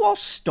 do you all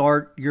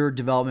start your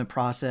development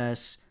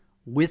process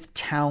with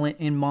talent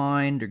in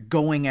mind, or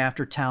going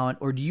after talent?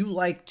 Or do you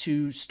like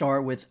to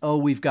start with,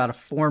 we've got a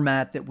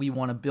format that we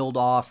want to build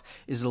off?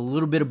 Is it a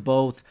little bit of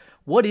both?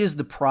 What is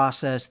the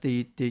process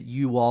that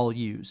you all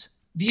use?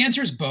 The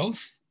answer is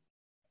both.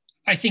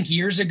 I think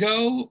years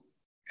ago,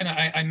 and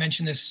I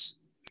mentioned this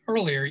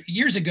earlier,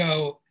 years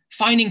ago,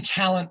 finding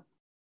talent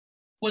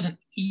wasn't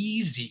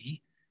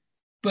easy,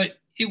 but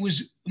it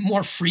was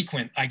more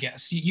frequent, I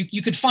guess.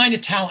 You could find a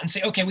talent and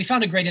say, okay, we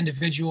found a great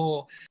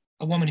individual,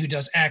 a woman who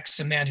does X,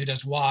 a man who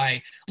does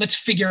Y. Let's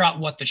figure out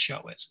what the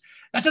show is.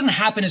 That doesn't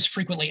happen as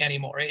frequently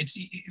anymore.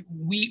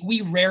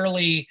 We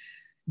rarely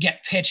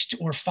get pitched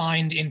or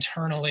find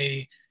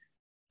internally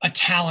a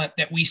talent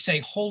that we say,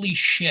 holy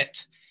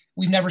shit,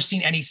 we've never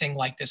seen anything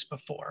like this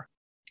before.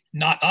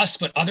 Not us,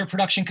 but other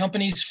production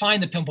companies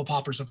find the Pimple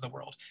Poppers of the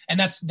world. And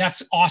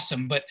that's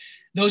awesome. But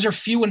those are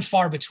few and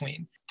far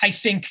between. I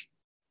think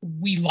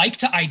we like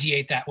to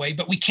ideate that way,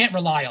 but we can't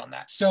rely on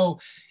that.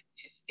 So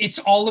it's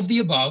all of the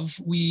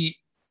above. We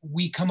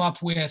come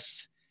up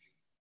with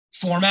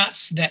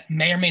formats that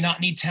may or may not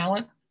need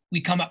talent. We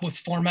come up with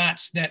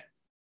formats that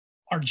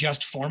are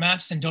just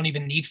formats and don't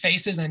even need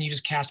faces. And then you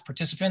just cast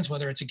participants,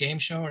 whether it's a game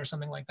show or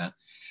something like that.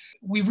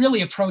 We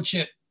really approach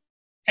it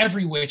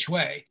every which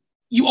way.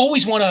 You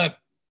always want to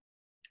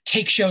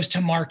take shows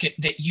to market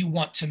that you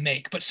want to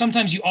make, but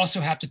sometimes you also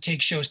have to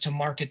take shows to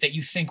market that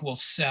you think will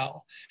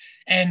sell.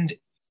 And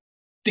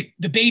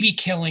the baby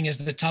killing is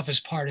the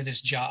toughest part of this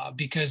job,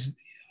 because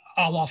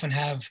I'll often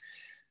have,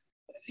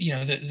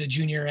 the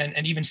junior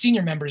and even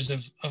senior members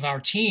of our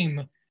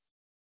team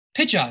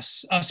pitch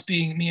us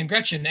being me and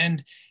Gretchen.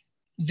 And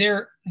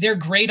they're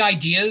great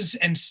ideas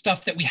and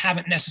stuff that we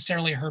haven't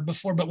necessarily heard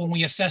before. But when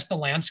we assess the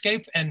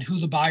landscape and who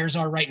the buyers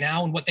are right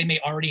now and what they may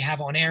already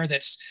have on air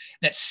that's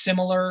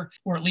similar,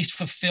 or at least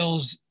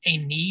fulfills a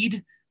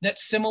need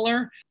that's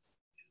similar,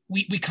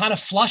 we kind of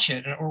flush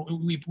it, or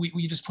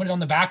we just put it on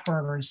the back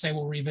burner and say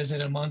we'll revisit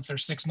it a month or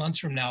 6 months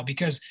from now,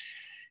 because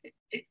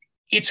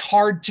it's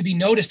hard to be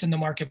noticed in the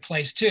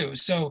marketplace too.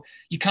 So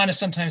you kind of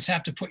sometimes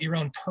have to put your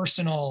own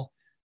personal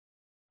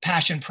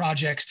passion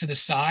projects to the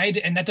side.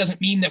 And that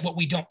doesn't mean that what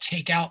we don't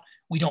take out,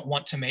 we don't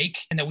want to make,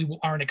 and that we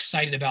aren't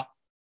excited about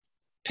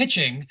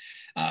pitching.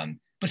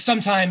 But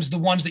sometimes the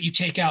ones that you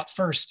take out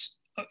first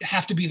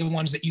have to be the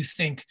ones that you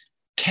think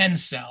can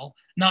sell,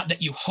 not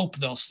that you hope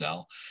they'll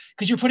sell,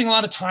 because you're putting a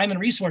lot of time and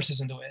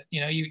resources into it.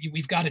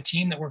 We've got a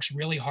team that works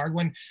really hard.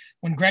 When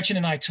Gretchen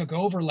and I took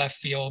over Left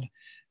Field,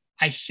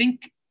 I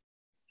think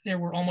there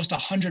were almost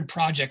 100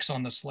 projects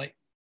on the slate.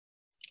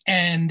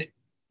 And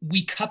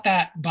we cut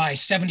that by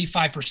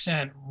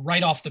 75%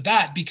 right off the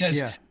bat,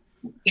 because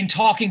in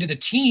talking to the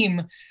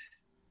team,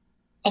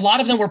 a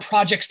lot of them were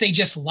projects they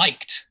just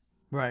liked.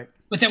 Right.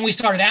 But then we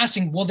started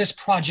asking, will this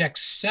project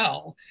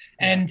sell?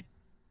 Yeah. And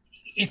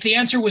if the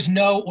answer was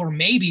no or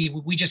maybe,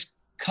 we just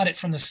cut it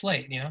from the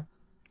slate,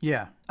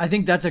 Yeah, I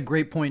think that's a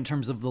great point in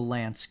terms of the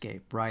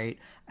landscape, right?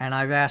 And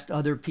I've asked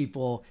other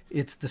people,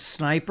 it's the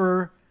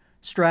sniper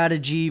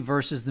strategy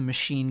versus the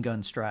machine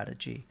gun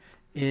strategy.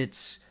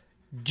 It's,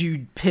 do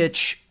you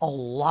pitch a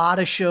lot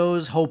of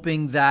shows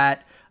hoping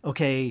that,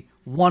 okay,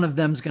 one of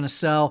them's going to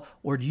sell,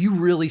 or do you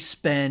really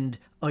spend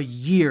a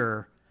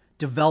year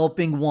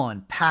developing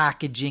one,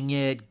 packaging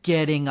it,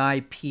 getting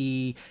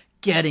IP,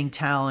 getting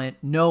talent,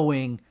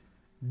 knowing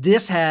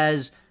this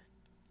has,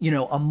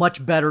 a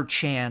much better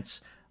chance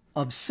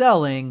of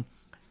selling?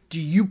 Do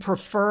you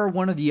prefer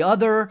one or the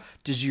other?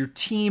 Does your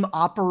team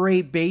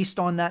operate based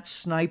on that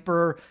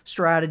sniper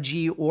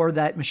strategy or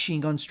that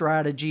machine gun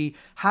strategy?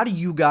 How do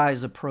you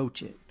guys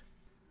approach it?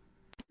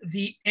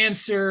 The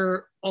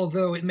answer,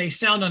 although it may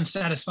sound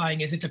unsatisfying,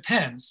 is it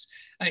depends.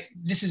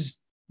 This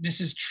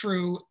is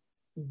true.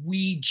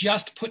 We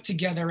just put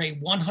together a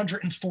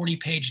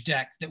 140-page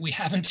deck that we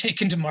haven't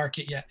taken to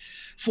market yet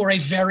for a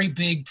very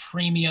big,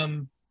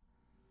 premium,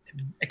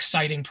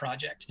 exciting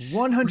project.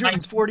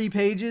 140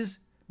 pages?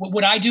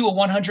 Would I do a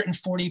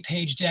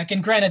 140-page deck?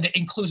 And granted, that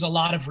includes a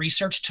lot of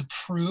research to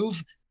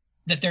prove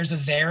that there's a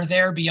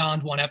there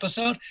beyond one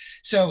episode.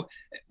 So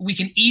we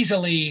can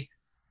easily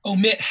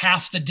omit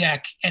half the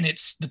deck and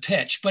it's the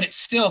pitch, but it's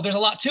still, there's a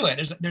lot to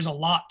it. There's a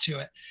lot to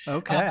it.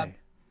 Okay.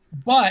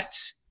 But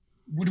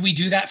would we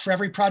do that for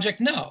every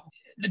project? No.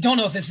 I don't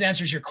know if this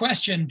answers your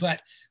question,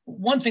 but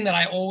one thing that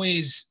I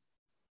always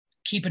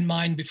keep in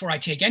mind before I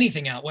take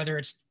anything out, whether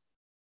it's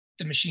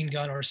the machine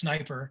gun or a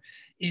sniper,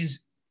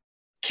 is,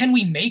 can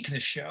we make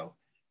this show?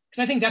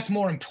 Because I think that's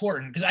more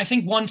important. Because I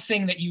think one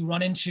thing that you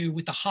run into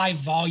with the high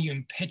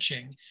volume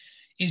pitching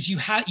is you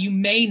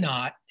may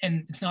not,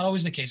 and it's not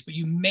always the case, but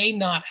you may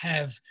not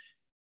have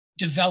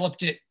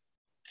developed it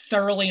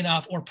thoroughly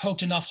enough or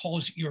poked enough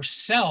holes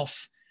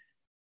yourself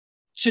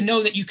to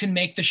know that you can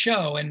make the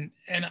show. And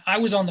I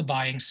was on the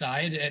buying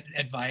side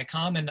at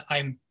Viacom, and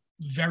I'm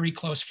very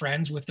close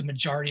friends with the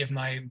majority of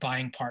my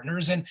buying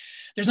partners. And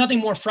there's nothing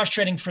more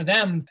frustrating for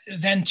them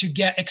than to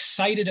get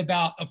excited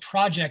about a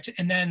project.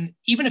 And then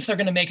even if they're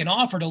going to make an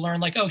offer, to learn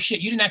like, oh shit,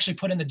 you didn't actually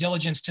put in the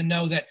diligence to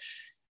know that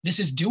this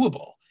is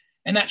doable.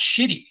 And that's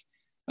shitty.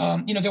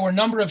 There were a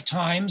number of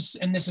times,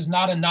 and this is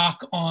not a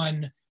knock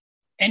on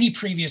any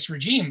previous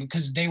regime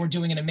because they were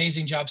doing an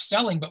amazing job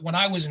selling. But when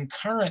I was in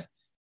current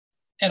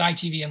at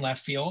ITV and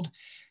Left Field,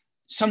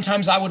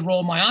 sometimes I would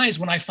roll my eyes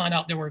when I find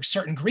out there were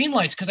certain green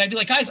lights, because I'd be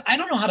like, guys, I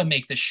don't know how to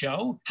make this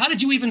show. How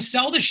did you even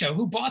sell the show?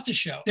 Who bought the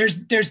show? There's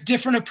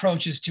different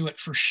approaches to it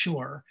for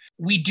sure.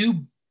 We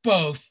do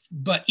both,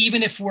 but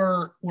even if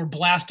we're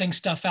blasting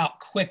stuff out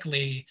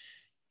quickly,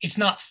 it's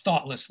not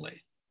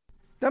thoughtlessly.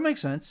 That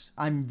makes sense.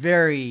 I'm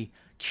very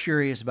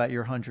curious about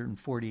your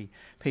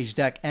 140-page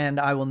deck, and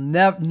I will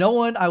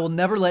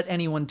never let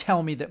anyone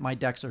tell me that my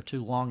decks are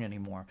too long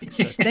anymore.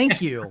 So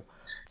thank you.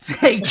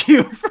 Thank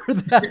you for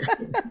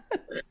that.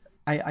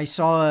 I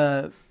saw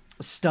a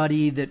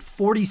study that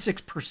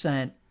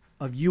 46%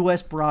 of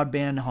U.S.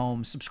 broadband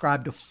homes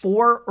subscribe to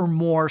 4 or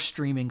more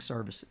streaming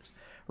services,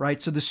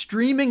 right? So the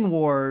streaming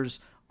wars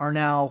are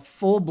now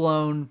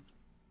full-blown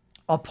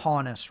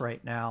upon us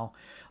right now.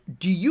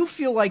 Do you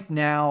feel like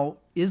now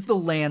is the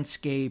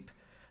landscape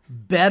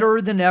better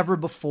than ever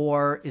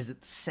before? Is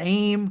it the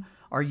same?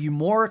 Are you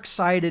more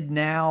excited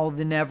now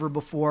than ever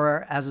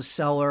before as a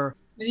seller?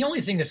 The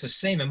only thing that's the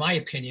same, in my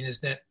opinion, is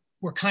that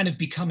we're kind of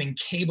becoming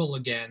cable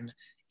again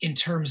in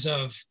terms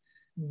of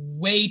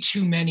way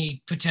too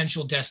many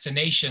potential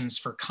destinations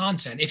for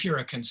content if you're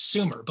a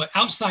consumer. But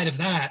outside of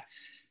that,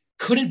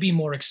 couldn't be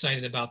more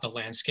excited about the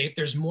landscape.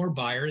 There's more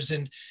buyers.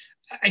 And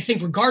I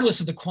think regardless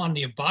of the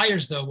quantity of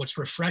buyers, though, what's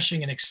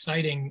refreshing and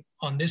exciting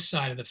on this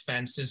side of the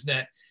fence is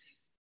that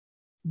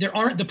there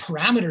aren't the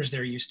parameters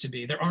there used to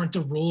be. There aren't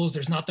the rules.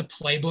 There's not the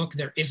playbook.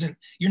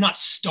 You're not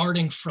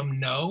starting from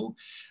no.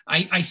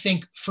 I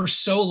think for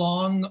so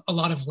long, a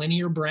lot of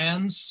linear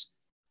brands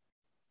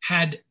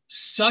had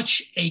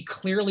such a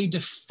clearly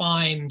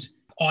defined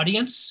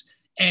audience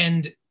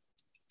and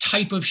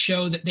type of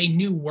show that they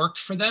knew worked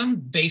for them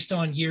based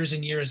on years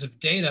and years of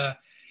data,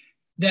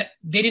 that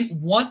they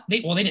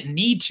didn't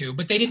need to,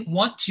 but they didn't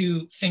want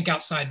to think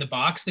outside the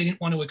box. They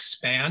didn't want to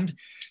expand.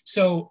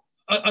 So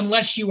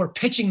unless you were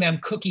pitching them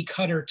cookie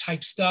cutter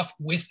type stuff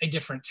with a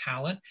different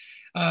talent,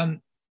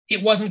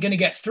 it wasn't going to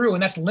get through.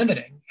 And that's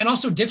limiting and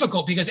also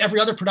difficult because every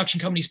other production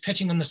company is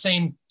pitching them the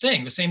same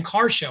thing, the same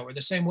car show or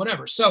the same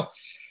whatever. So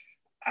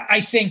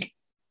I think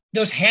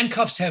those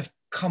handcuffs have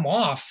come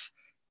off.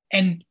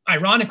 And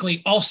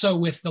ironically, also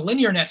with the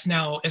linear nets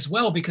now as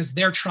well, because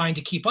they're trying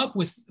to keep up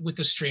with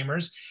the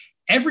streamers,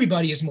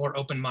 everybody is more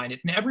open-minded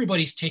and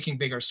everybody's taking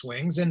bigger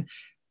swings. And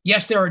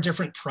yes, there are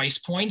different price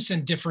points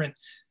and different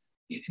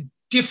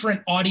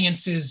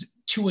audiences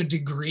to a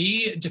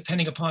degree,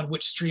 depending upon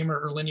which streamer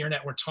or linear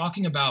net we're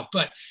talking about,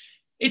 but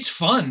it's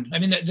fun. I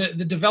mean,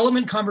 the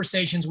development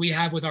conversations we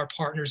have with our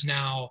partners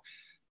now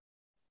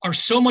are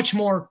so much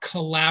more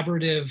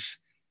collaborative,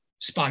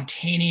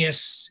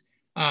 spontaneous,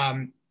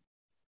 and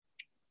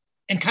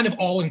kind of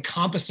all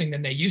encompassing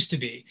than they used to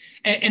be.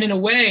 And in a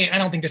way, I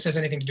don't think this has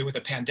anything to do with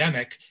the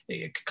pandemic.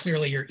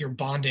 Clearly you're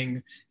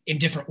bonding in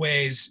different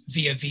ways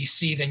via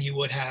VC than you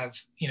would have,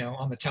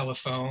 on the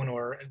telephone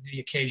or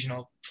the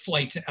occasional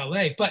flight to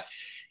LA, but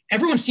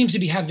everyone seems to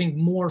be having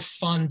more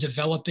fun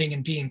developing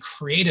and being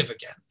creative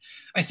again.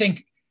 I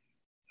think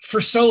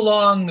for so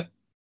long,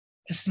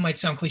 this might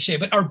sound cliche,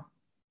 but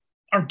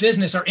our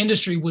business, our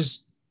industry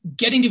was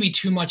getting to be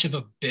too much of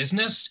a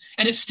business,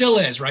 and it still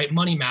is, right?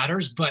 Money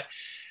matters, but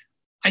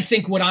I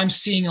think what I'm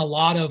seeing a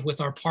lot of with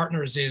our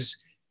partners is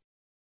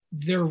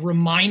they're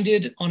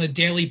reminded on a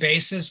daily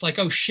basis, like,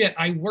 oh shit,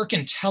 I work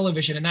in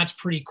television and that's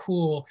pretty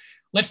cool.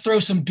 Let's throw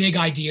some big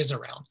ideas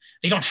around.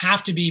 They don't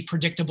have to be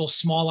predictable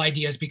small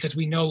ideas because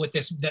we know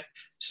that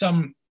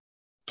some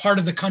part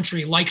of the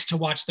country likes to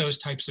watch those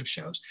types of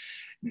shows.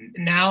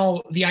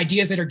 Now, the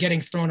ideas that are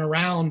getting thrown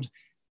around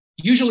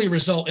usually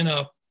result in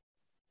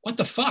what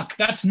the fuck?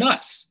 That's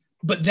nuts.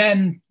 But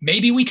then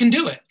maybe we can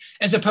do it,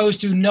 as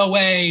opposed to no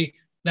way,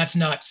 that's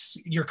nuts.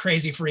 You're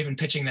crazy for even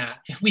pitching that.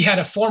 We had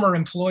a former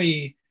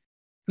employee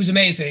who's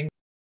amazing,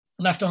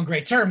 left on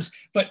great terms,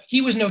 but he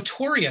was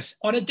notorious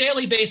on a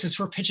daily basis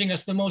for pitching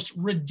us the most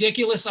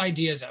ridiculous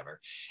ideas ever.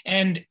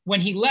 And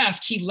when he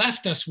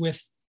left us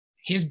with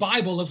his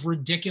Bible of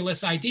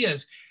ridiculous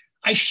ideas.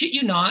 I shit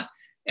you not.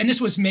 And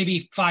this was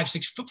maybe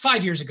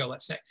 5 years ago,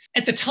 let's say.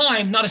 At the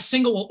time, not a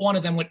single one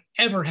of them would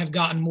ever have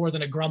gotten more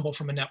than a grumble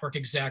from a network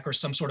exec or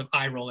some sort of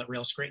eye roll at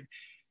Realscreen.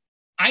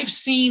 I've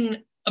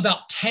seen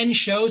about 10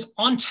 shows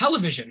on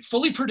television,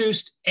 fully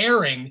produced,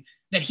 airing,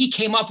 that he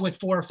came up with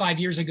 4 or 5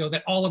 years ago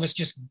that all of us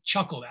just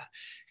chuckled at.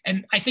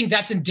 And I think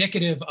that's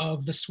indicative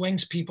of the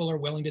swings people are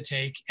willing to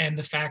take and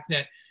the fact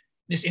that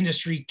this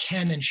industry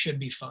can and should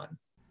be fun.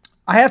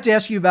 I have to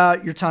ask you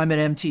about your time at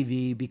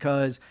MTV,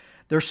 because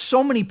there's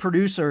so many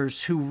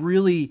producers who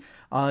really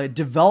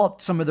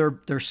developed some of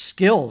their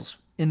skills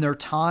in their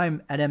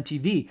time at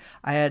MTV.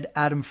 I had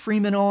Adam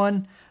Freeman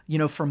on,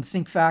 from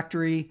Think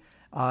Factory,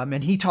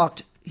 and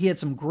he had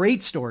some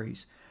great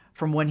stories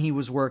from when he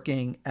was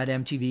working at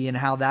MTV and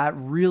how that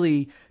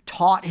really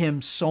taught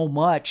him so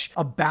much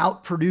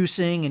about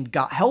producing and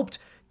helped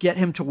get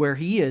him to where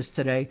he is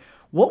today.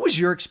 What was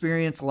your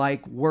experience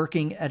like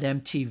working at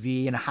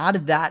MTV, and how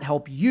did that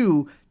help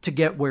you to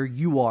get where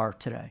you are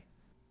today?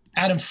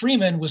 Adam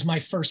Freeman was my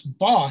first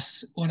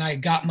boss when I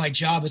got my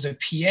job as a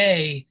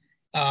PA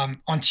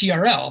on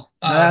TRL.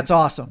 That's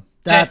awesome.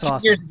 That's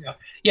awesome.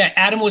 Yeah,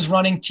 Adam was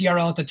running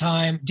TRL at the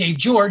time. Dave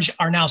George,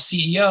 our now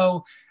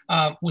CEO,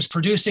 was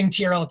producing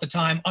TRL at the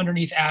time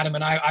underneath Adam,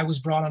 and I was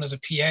brought on as a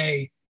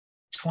PA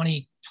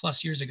 20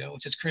 plus years ago,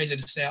 which is crazy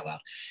to say out loud.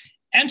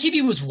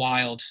 MTV was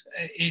wild.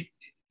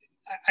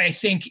 I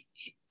think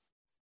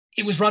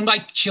it was run by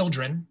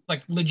children,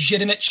 like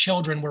legitimate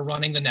children were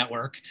running the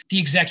network. The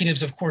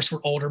executives, of course, were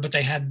older, but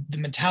they had the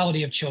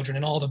mentality of children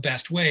in all the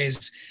best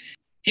ways.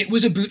 It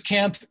was a boot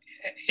camp.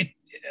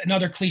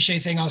 Another cliche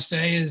thing I'll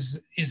say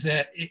is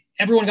that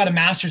everyone got a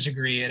master's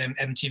degree at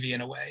MTV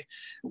in a way.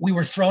 We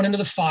were thrown into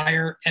the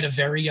fire at a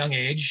very young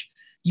age.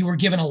 You were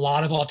given a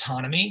lot of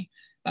autonomy.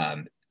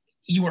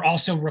 You were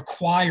also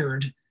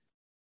required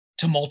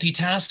to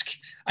multitask.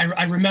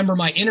 I remember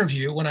my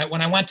interview when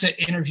I went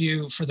to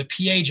interview for the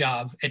PA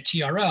job at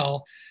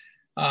TRL.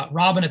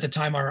 Robin at the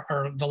time,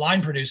 the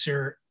line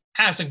producer,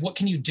 asked, like, what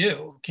can you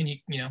do? Can you,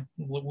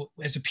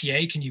 as a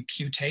PA, can you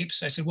cue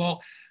tapes? I said,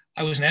 well,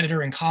 I was an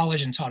editor in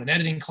college and taught an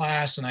editing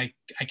class, and I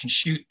can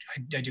shoot.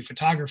 I do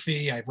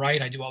photography. I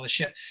write. I do all this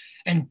shit.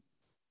 And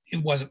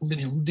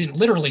didn't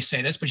literally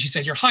say this, but she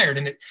said, you're hired.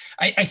 And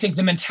I think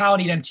the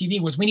mentality at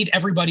MTV was we need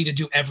everybody to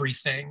do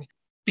everything,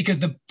 because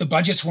the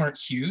budgets weren't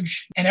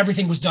huge and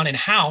everything was done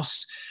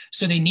in-house.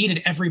 So they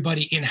needed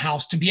everybody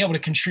in-house to be able to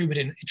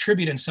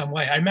contribute in some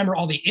way. I remember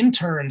all the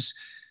interns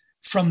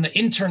from the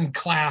intern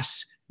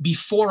class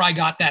before I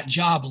got that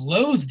job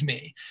loathed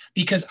me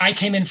because I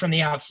came in from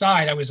the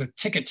outside. I was a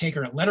ticket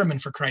taker at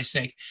Letterman, for Christ's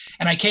sake.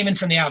 And I came in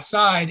from the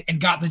outside and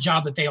got the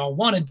job that they all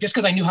wanted just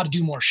because I knew how to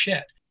do more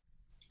shit.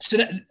 So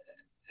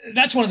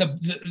that's one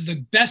of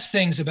the best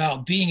things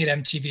about being at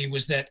MTV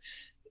was that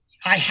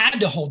I had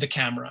to hold the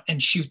camera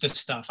and shoot the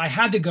stuff. I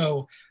had to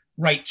go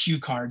write cue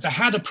cards. I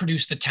had to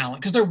produce the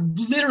talent because there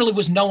literally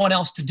was no one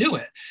else to do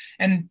it.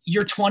 And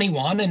you're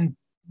 21 and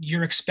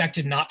you're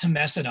expected not to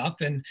mess it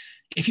up. And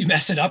if you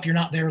mess it up, you're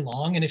not there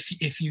long. And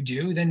if you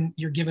do, then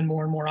you're given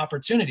more and more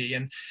opportunity.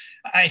 And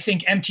I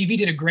think MTV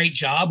did a great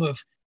job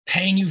of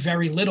paying you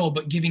very little,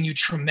 but giving you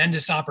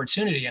tremendous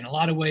opportunity. In a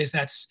lot of ways,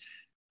 that's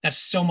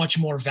so much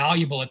more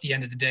valuable at the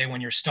end of the day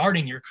when you're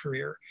starting your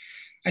career.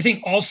 I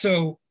think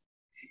also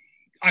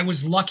I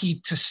was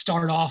lucky to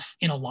start off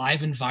in a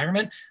live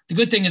environment. The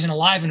good thing is in a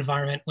live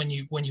environment, when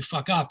you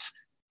fuck up,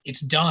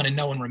 it's done and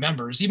no one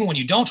remembers. Even when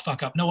you don't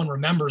fuck up, no one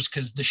remembers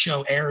because the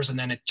show airs and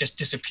then it just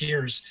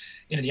disappears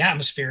into the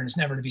atmosphere and it's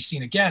never to be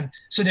seen again.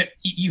 So that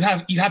you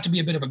have to be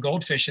a bit of a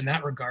goldfish in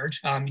that regard.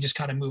 You just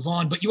kind of move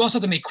on, but you also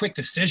have to make quick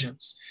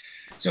decisions.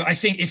 So I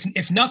think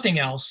if nothing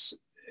else,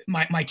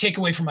 my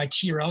takeaway from my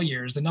TRL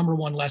years, the number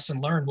one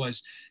lesson learned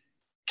was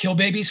kill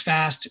babies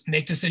fast,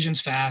 make decisions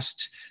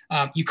fast.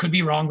 You could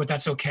be wrong, but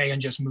that's okay, and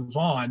just move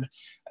on.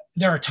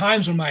 There are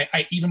times when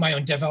even my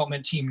own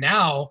development team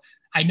now,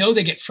 I know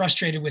they get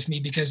frustrated with me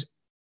because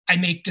I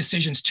make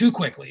decisions too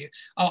quickly.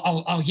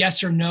 I'll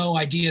yes or no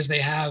ideas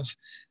they have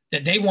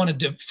that they want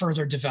to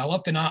further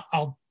develop. And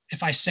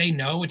if I say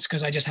no, it's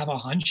because I just have a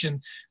hunch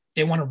and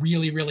they want to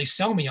really, really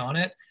sell me on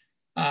it.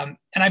 And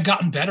I've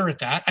gotten better at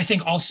that. I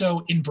think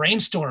also in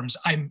brainstorms,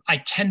 I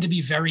tend to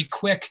be very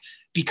quick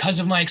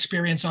because of my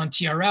experience on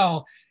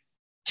TRL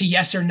to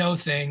yes or no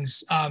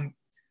things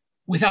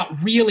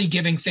without really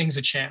giving things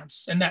a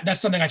chance. And that's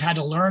something I've had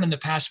to learn in the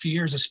past few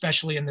years,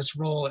 especially in this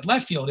role at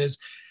Left Field, is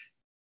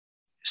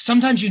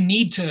sometimes you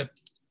need to,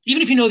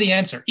 even if you know the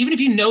answer, even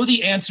if you know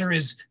the answer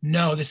is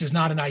no, this is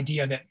not an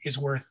idea that is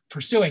worth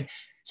pursuing,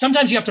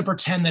 sometimes you have to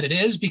pretend that it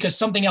is because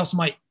something else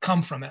might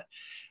come from it.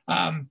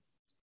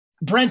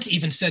 Brent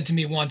even said to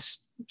me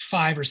once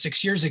 5 or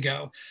 6 years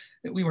ago,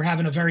 that we were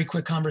having a very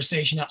quick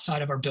conversation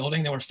outside of our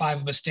building. There were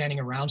 5 of us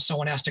standing around.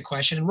 Someone asked a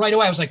question. And right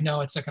away, I was like,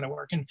 no, it's not going to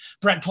work. And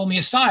Brent pulled me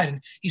aside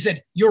and he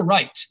said, you're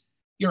right.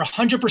 You're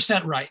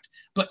 100% right.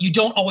 But you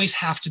don't always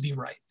have to be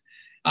right.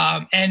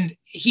 And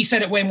he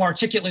said it way more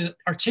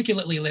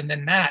articulately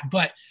than that.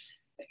 But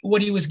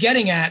what he was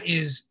getting at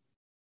is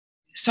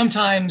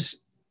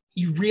sometimes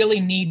you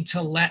really need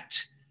to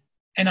let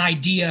an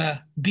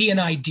idea be an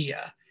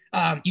idea.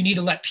 You need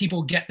to let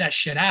people get that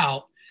shit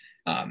out.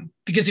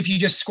 Because if you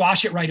just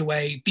squash it right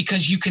away,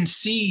 because you can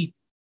see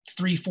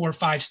 3, 4,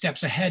 5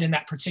 steps ahead in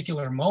that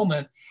particular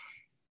moment,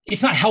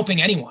 it's not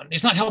helping anyone.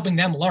 It's not helping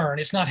them learn.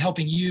 It's not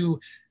helping you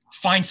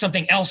find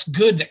something else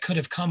good that could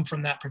have come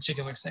from that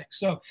particular thing.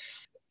 So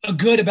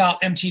good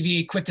about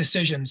MTV, quick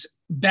decisions,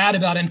 bad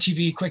about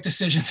MTV, quick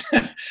decisions.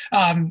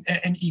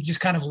 And you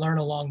just kind of learn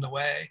along the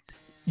way.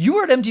 You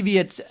were at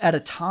MTV at a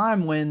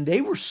time when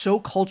they were so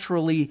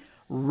culturally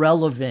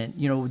relevant.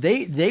 You know,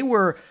 they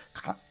were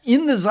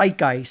in the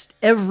zeitgeist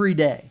every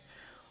day.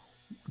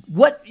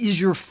 What is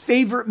your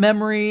favorite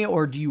memory,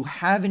 or do you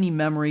have any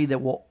memory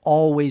that will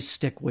always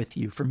stick with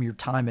you from your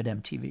time at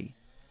MTV?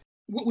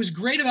 What was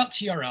great about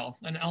TRL,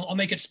 and I'll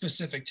make it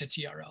specific to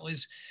TRL,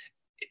 is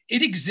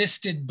it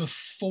existed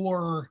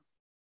before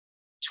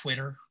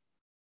Twitter.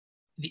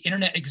 The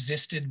internet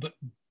existed, but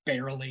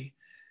barely.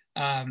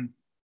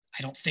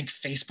 I don't think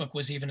Facebook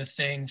was even a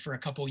thing for a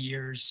couple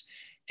years.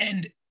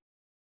 And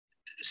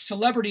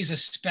celebrities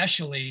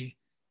especially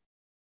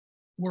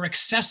were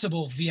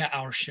accessible via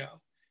our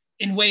show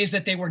in ways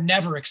that they were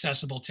never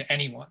accessible to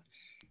anyone.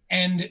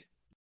 And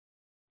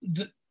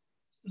the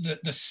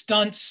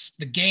stunts,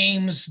 the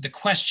games, the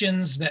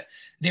questions that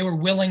they were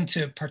willing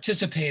to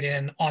participate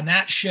in on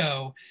that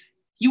show,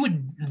 you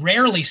would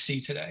rarely see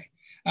today.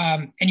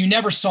 And you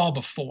never saw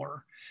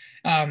before.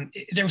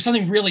 There was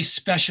something really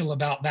special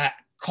about that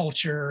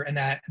culture and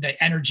that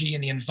the energy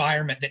and the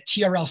environment that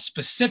TRL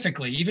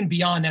specifically, even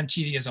beyond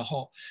MTV as a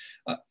whole,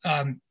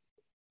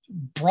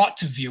 brought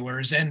to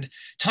viewers. And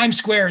Times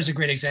Square is a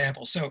great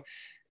example. So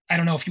I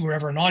don't know if you were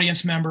ever an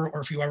audience member or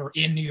if you were ever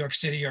in New York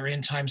City or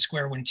in Times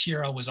Square when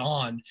TRL was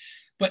on,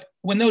 but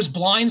when those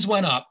blinds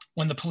went up,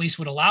 when the police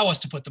would allow us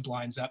to put the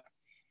blinds up,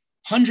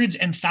 hundreds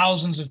and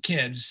thousands of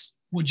kids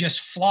would just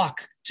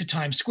flock to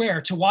Times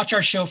Square to watch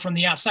our show from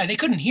the outside. They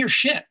couldn't hear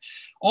shit.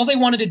 All they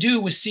wanted to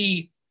do was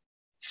see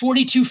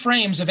 42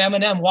 frames of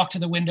Eminem walk to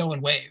the window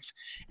and wave.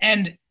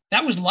 And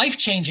that was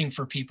life-changing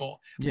for people.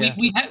 Yeah.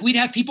 We'd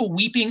have people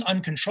weeping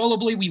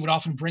uncontrollably. We would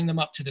often bring them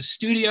up to the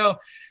studio,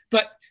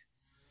 but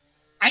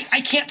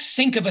I can't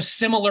think of a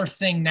similar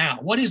thing now.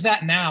 What is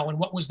that now? And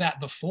what was that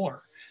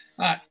before?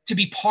 To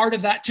be part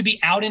of that, to be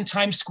out in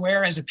Times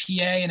Square as a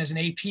PA and as an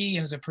AP and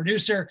as a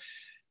producer,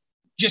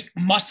 just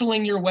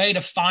muscling your way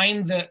to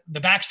find the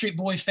Backstreet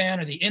Boy fan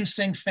or the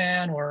NSYNC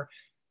fan or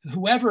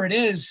whoever it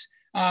is,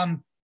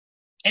 and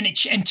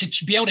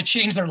to be able to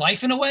change their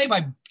life in a way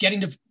by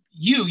getting to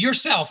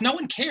yourself. No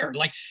one cared.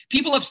 Like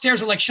people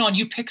upstairs were like, Sean,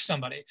 you pick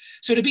somebody.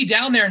 So to be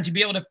down there and to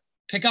be able to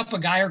pick up a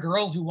guy or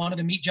girl who wanted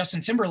to meet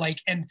Justin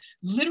Timberlake and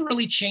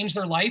literally change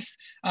their life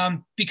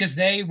because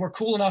they were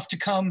cool enough to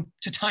come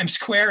to Times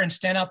Square and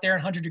stand out there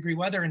in 100-degree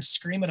weather and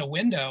scream at a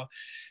window.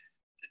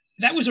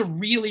 That was a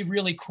really,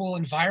 really cool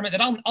environment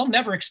that I'll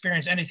never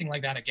experience anything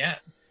like that again.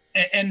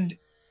 And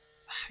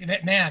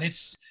man,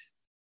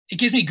 it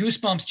gives me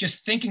goosebumps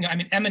just thinking. I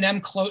mean,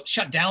 Eminem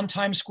shut down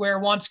Times Square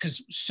once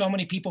because so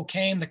many people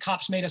came. The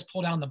cops made us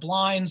pull down the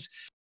blinds.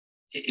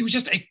 It was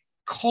just a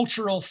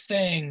cultural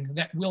thing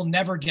that we'll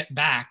never get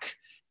back.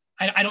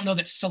 I don't know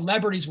that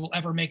celebrities will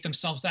ever make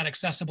themselves that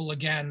accessible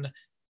again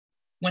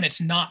when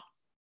it's not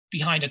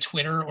behind a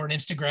Twitter or an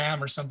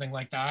Instagram or something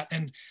like that.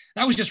 And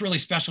that was just really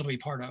special to be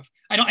part of.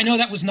 I know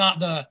that was not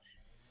the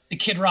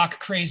Kid Rock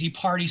crazy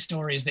party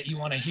stories that you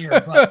want to hear,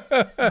 but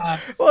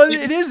well,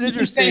 it is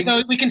interesting.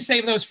 We can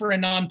save those for a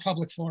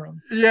non-public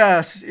forum.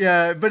 Yes.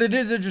 Yeah. But it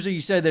is interesting.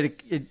 You said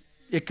that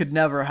it could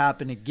never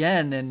happen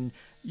again. And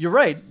you're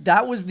right.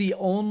 That was the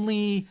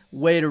only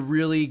way to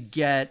really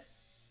get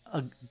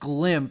a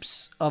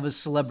glimpse of a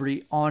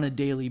celebrity on a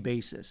daily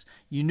basis.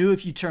 You knew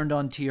if you turned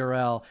on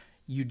TRL,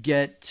 you'd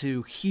get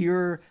to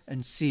hear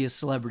and see a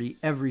celebrity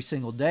every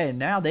single day. And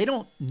now they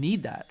don't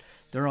need that.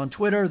 They're on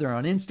Twitter, they're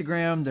on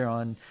Instagram, they're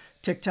on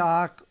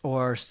TikTok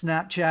or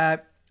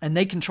Snapchat, and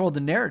they control the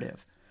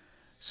narrative.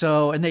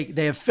 So, and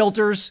they have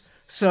filters,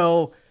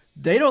 so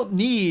they don't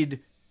need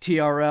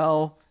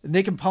TRL, and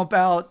they can pump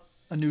out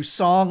a new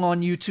song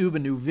on YouTube, a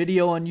new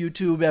video on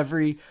YouTube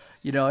every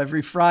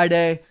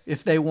Friday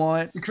if they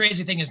want. The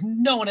crazy thing is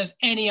no one has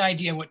any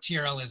idea what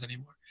TRL is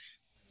anymore.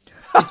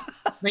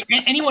 Like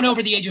anyone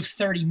over the age of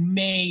 30,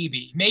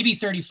 maybe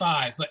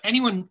 35, but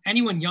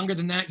anyone younger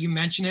than that, you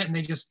mention it and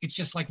it's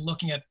just like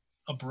looking at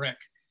a brick.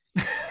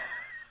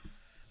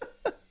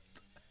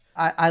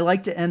 I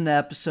like to end the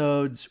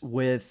episodes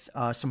with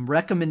some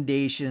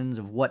recommendations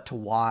of what to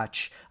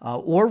watch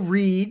or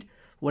read,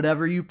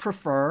 whatever you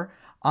prefer.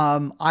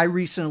 I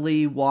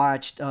recently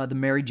watched the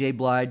Mary J.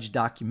 Blige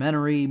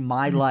documentary,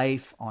 My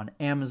Life, on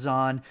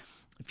Amazon.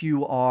 If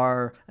you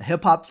are a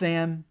hip hop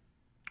fan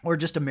or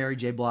just a Mary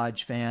J.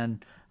 Blige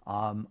fan,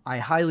 I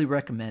highly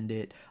recommend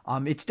it.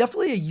 It's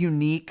definitely a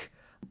unique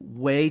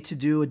way to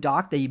do a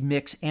doc. They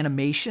mix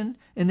animation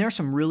in there,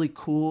 some really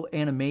cool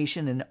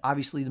animation, and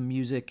obviously the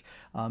music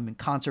and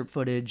concert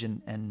footage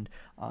and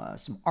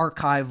some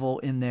archival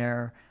in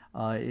there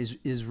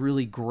is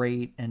really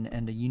great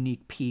and a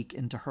unique peek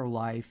into her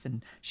life.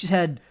 And she's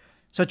had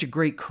such a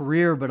great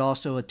career, but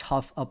also a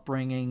tough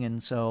upbringing.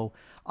 And so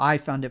I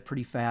found it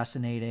pretty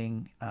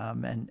fascinating.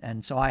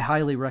 And so I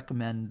highly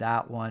recommend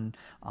that one.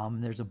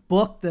 There's a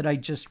book that I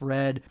just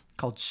read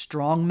called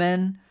Strong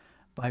Men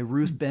by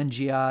Ruth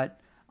Ben-Ghiat.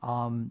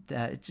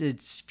 That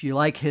it's if you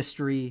like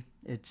history,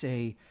 it's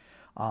a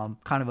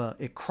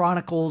it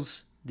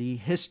chronicles the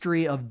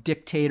history of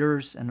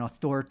dictators and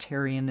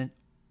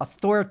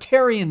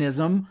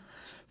authoritarianism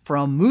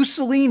from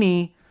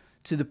Mussolini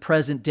to the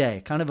present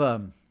day. Kind of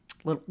a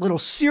little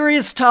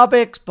serious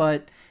topics,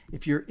 but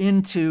if you're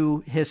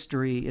into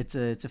history, it's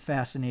a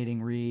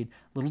fascinating read.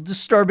 A little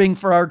disturbing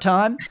for our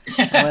time,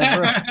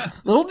 however, a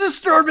little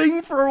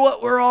disturbing for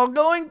what we're all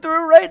going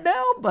through right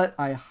now. But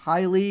I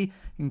highly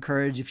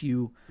encourage, if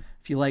you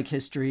like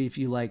history, if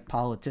you like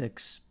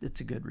politics,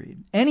 it's a good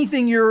read.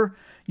 Anything you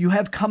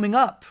have coming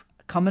out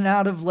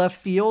of left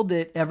field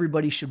that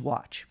everybody should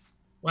watch?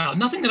 Wow,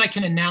 nothing that I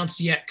can announce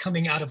yet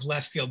coming out of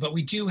left field, but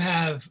we do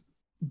have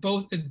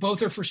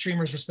both are for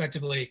streamers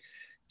respectively,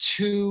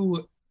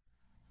 two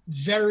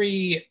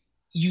very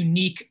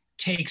unique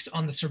takes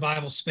on the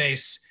survival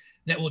space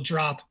that will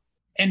drop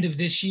end of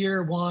this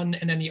year, one,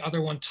 and then the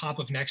other one top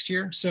of next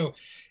year. So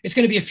it's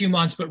going to be a few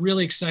months, but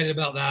really excited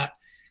about that.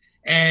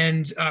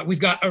 And we've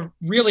got a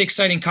really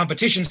exciting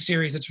competition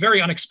series that's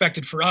very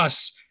unexpected for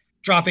us,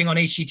 dropping on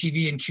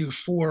HGTV in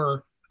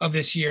Q4 of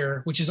this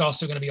year, which is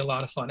also going to be a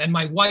lot of fun. And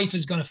my wife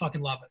is going to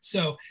fucking love it.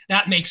 So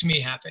that makes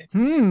me happy.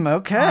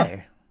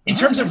 Okay. In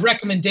terms of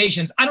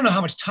recommendations, I don't know how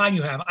much time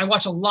you have. I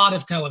watch a lot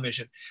of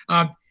television.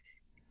 I've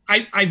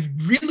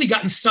really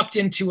gotten sucked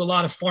into a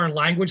lot of foreign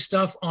language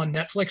stuff on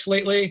Netflix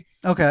lately.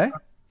 Okay.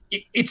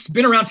 It's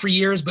been around for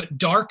years, but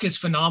Dark is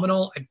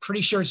phenomenal. I'm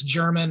pretty sure it's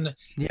German.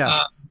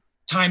 Yeah.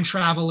 Time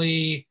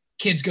travel-y,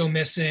 kids go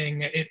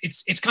missing.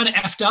 It's kind of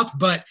effed up,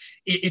 but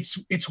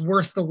it's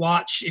worth the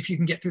watch if you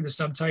can get through the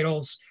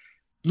subtitles.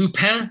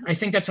 Lupin, I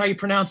think that's how you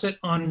pronounce it.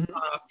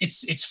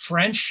 It's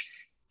French.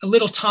 A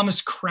little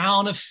Thomas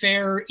Crown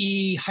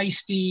affair-y,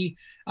 heisty,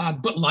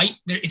 but light.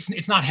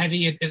 It's not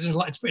heavy. There's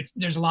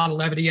a lot of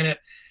levity in it.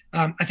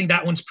 I think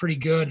that one's pretty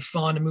good.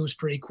 Fun, moves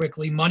pretty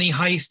quickly. Money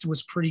Heist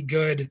was pretty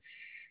good.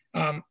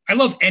 I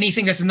love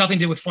anything. This has nothing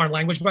to do with foreign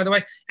language, by the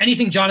way.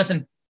 Anything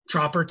Jonathan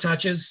Tropper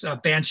touches.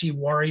 Banshee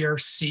Warrior,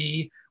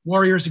 C.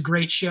 Warrior's a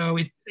great show.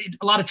 A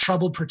lot of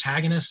troubled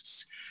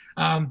protagonists.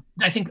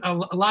 I think a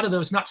lot of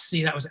those, not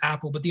C, that was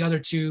Apple, but the other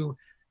two,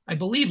 I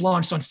believe,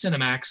 launched on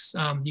Cinemax.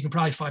 You can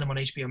probably find them on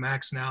HBO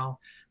Max now,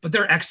 but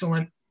they're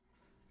excellent.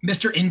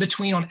 Mr.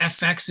 In-Between on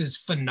FX is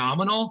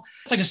phenomenal.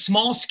 It's like a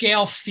small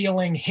scale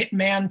feeling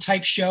Hitman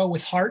type show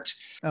with heart.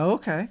 Oh,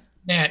 okay.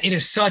 Man, it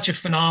is such a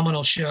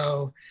phenomenal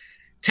show.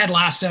 Ted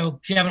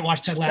Lasso, if you haven't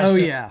watched Ted Lasso.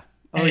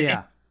 Oh,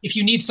 yeah. If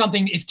you need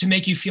something to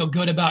make you feel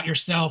good about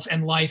yourself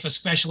and life,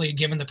 especially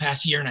given the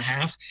past year and a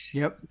half,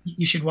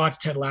 you should watch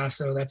Ted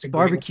Lasso. That's a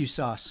barbecue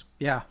sauce.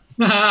 Yeah.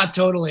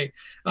 Totally.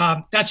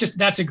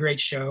 That's a great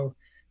show.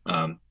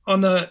 On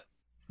the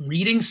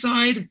reading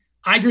side,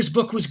 Iger's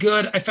book was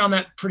good. I found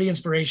that pretty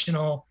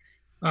inspirational.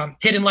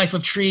 Hidden Life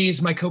of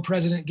Trees, my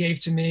co-president gave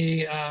to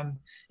me.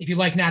 If you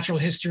like natural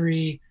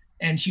history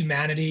and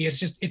humanity,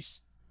 it's a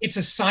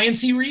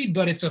sciencey read,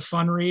 but it's a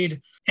fun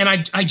read. And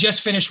I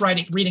just finished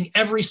reading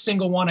every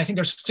single one. I think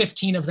there's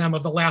 15 of them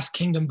of the Last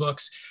Kingdom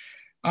books.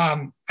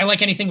 I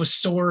like anything with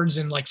swords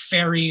and like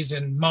fairies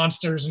and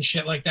monsters and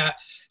shit like that.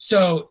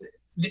 So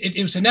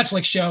it was a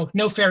Netflix show,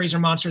 no fairies or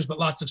monsters, but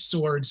lots of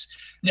swords.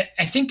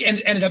 I think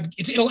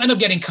it'll end up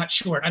getting cut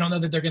short. I don't know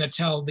that they're going to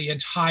tell the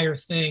entire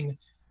thing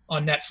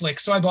on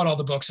Netflix. So I bought all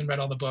the books and read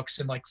all the books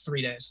in like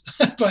 3 days,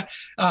 but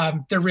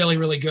they're really,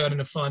 really good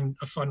and a fun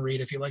read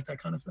if you like that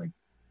kind of thing.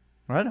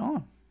 Right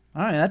on.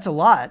 All right. That's a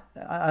lot.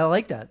 I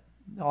like that.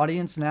 The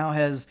audience now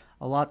has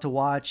a lot to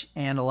watch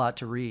and a lot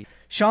to read.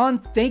 Sean,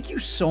 thank you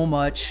so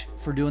much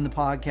for doing the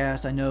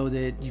podcast. I know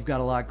that you've got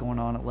a lot going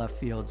on at Left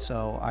Field,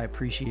 so I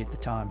appreciate the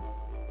time.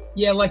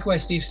 Yeah,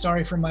 likewise, Steve.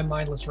 Sorry for my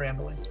mindless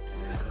rambling.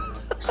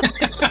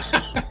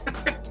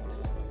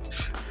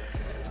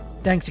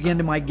 Thanks again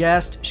to my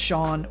guest,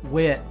 Sean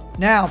Witt.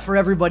 Now, for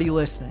everybody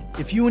listening,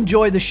 if you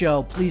enjoy the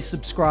show, please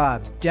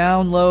subscribe,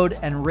 download,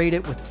 and rate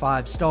it with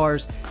 5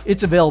 stars.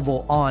 It's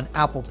available on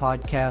Apple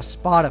Podcasts,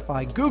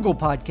 Spotify, Google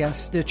Podcasts,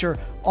 Stitcher,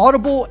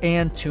 Audible,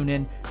 and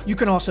TuneIn. You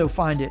can also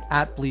find it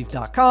at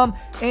Believe.com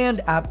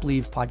and at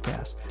Believe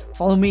Podcast.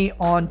 Follow me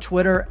on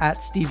Twitter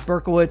at Steve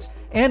Berkowitz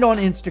and on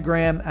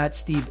Instagram at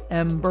Steve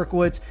M.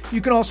 Berkowitz. You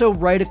can also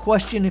write a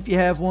question if you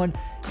have one,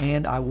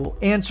 and I will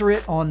answer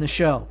it on the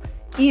show.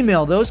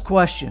 Email those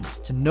questions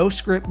to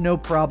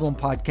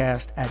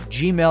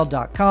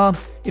noscriptnoproblempodcast@gmail.com.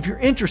 If you're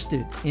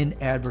interested in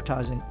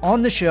advertising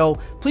on the show,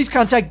 please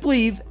contact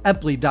Believe at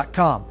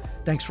Believe.com.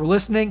 Thanks for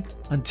listening.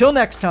 Until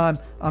next time,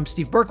 I'm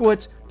Steve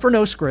Berkowitz for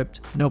No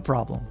Script, No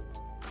Problem.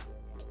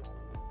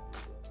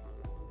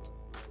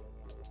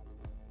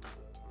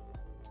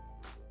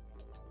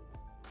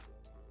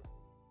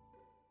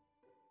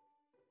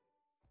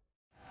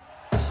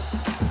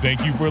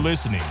 Thank you for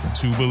listening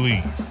to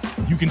Believe.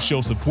 You can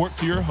show support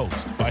to your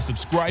host by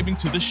subscribing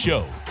to the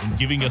show and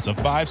giving us a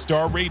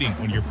 5-star rating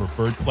on your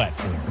preferred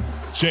platform.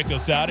 Check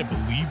us out at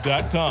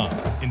Believe.com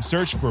and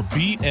search for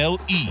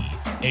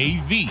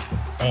BLEAV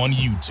on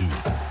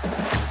YouTube.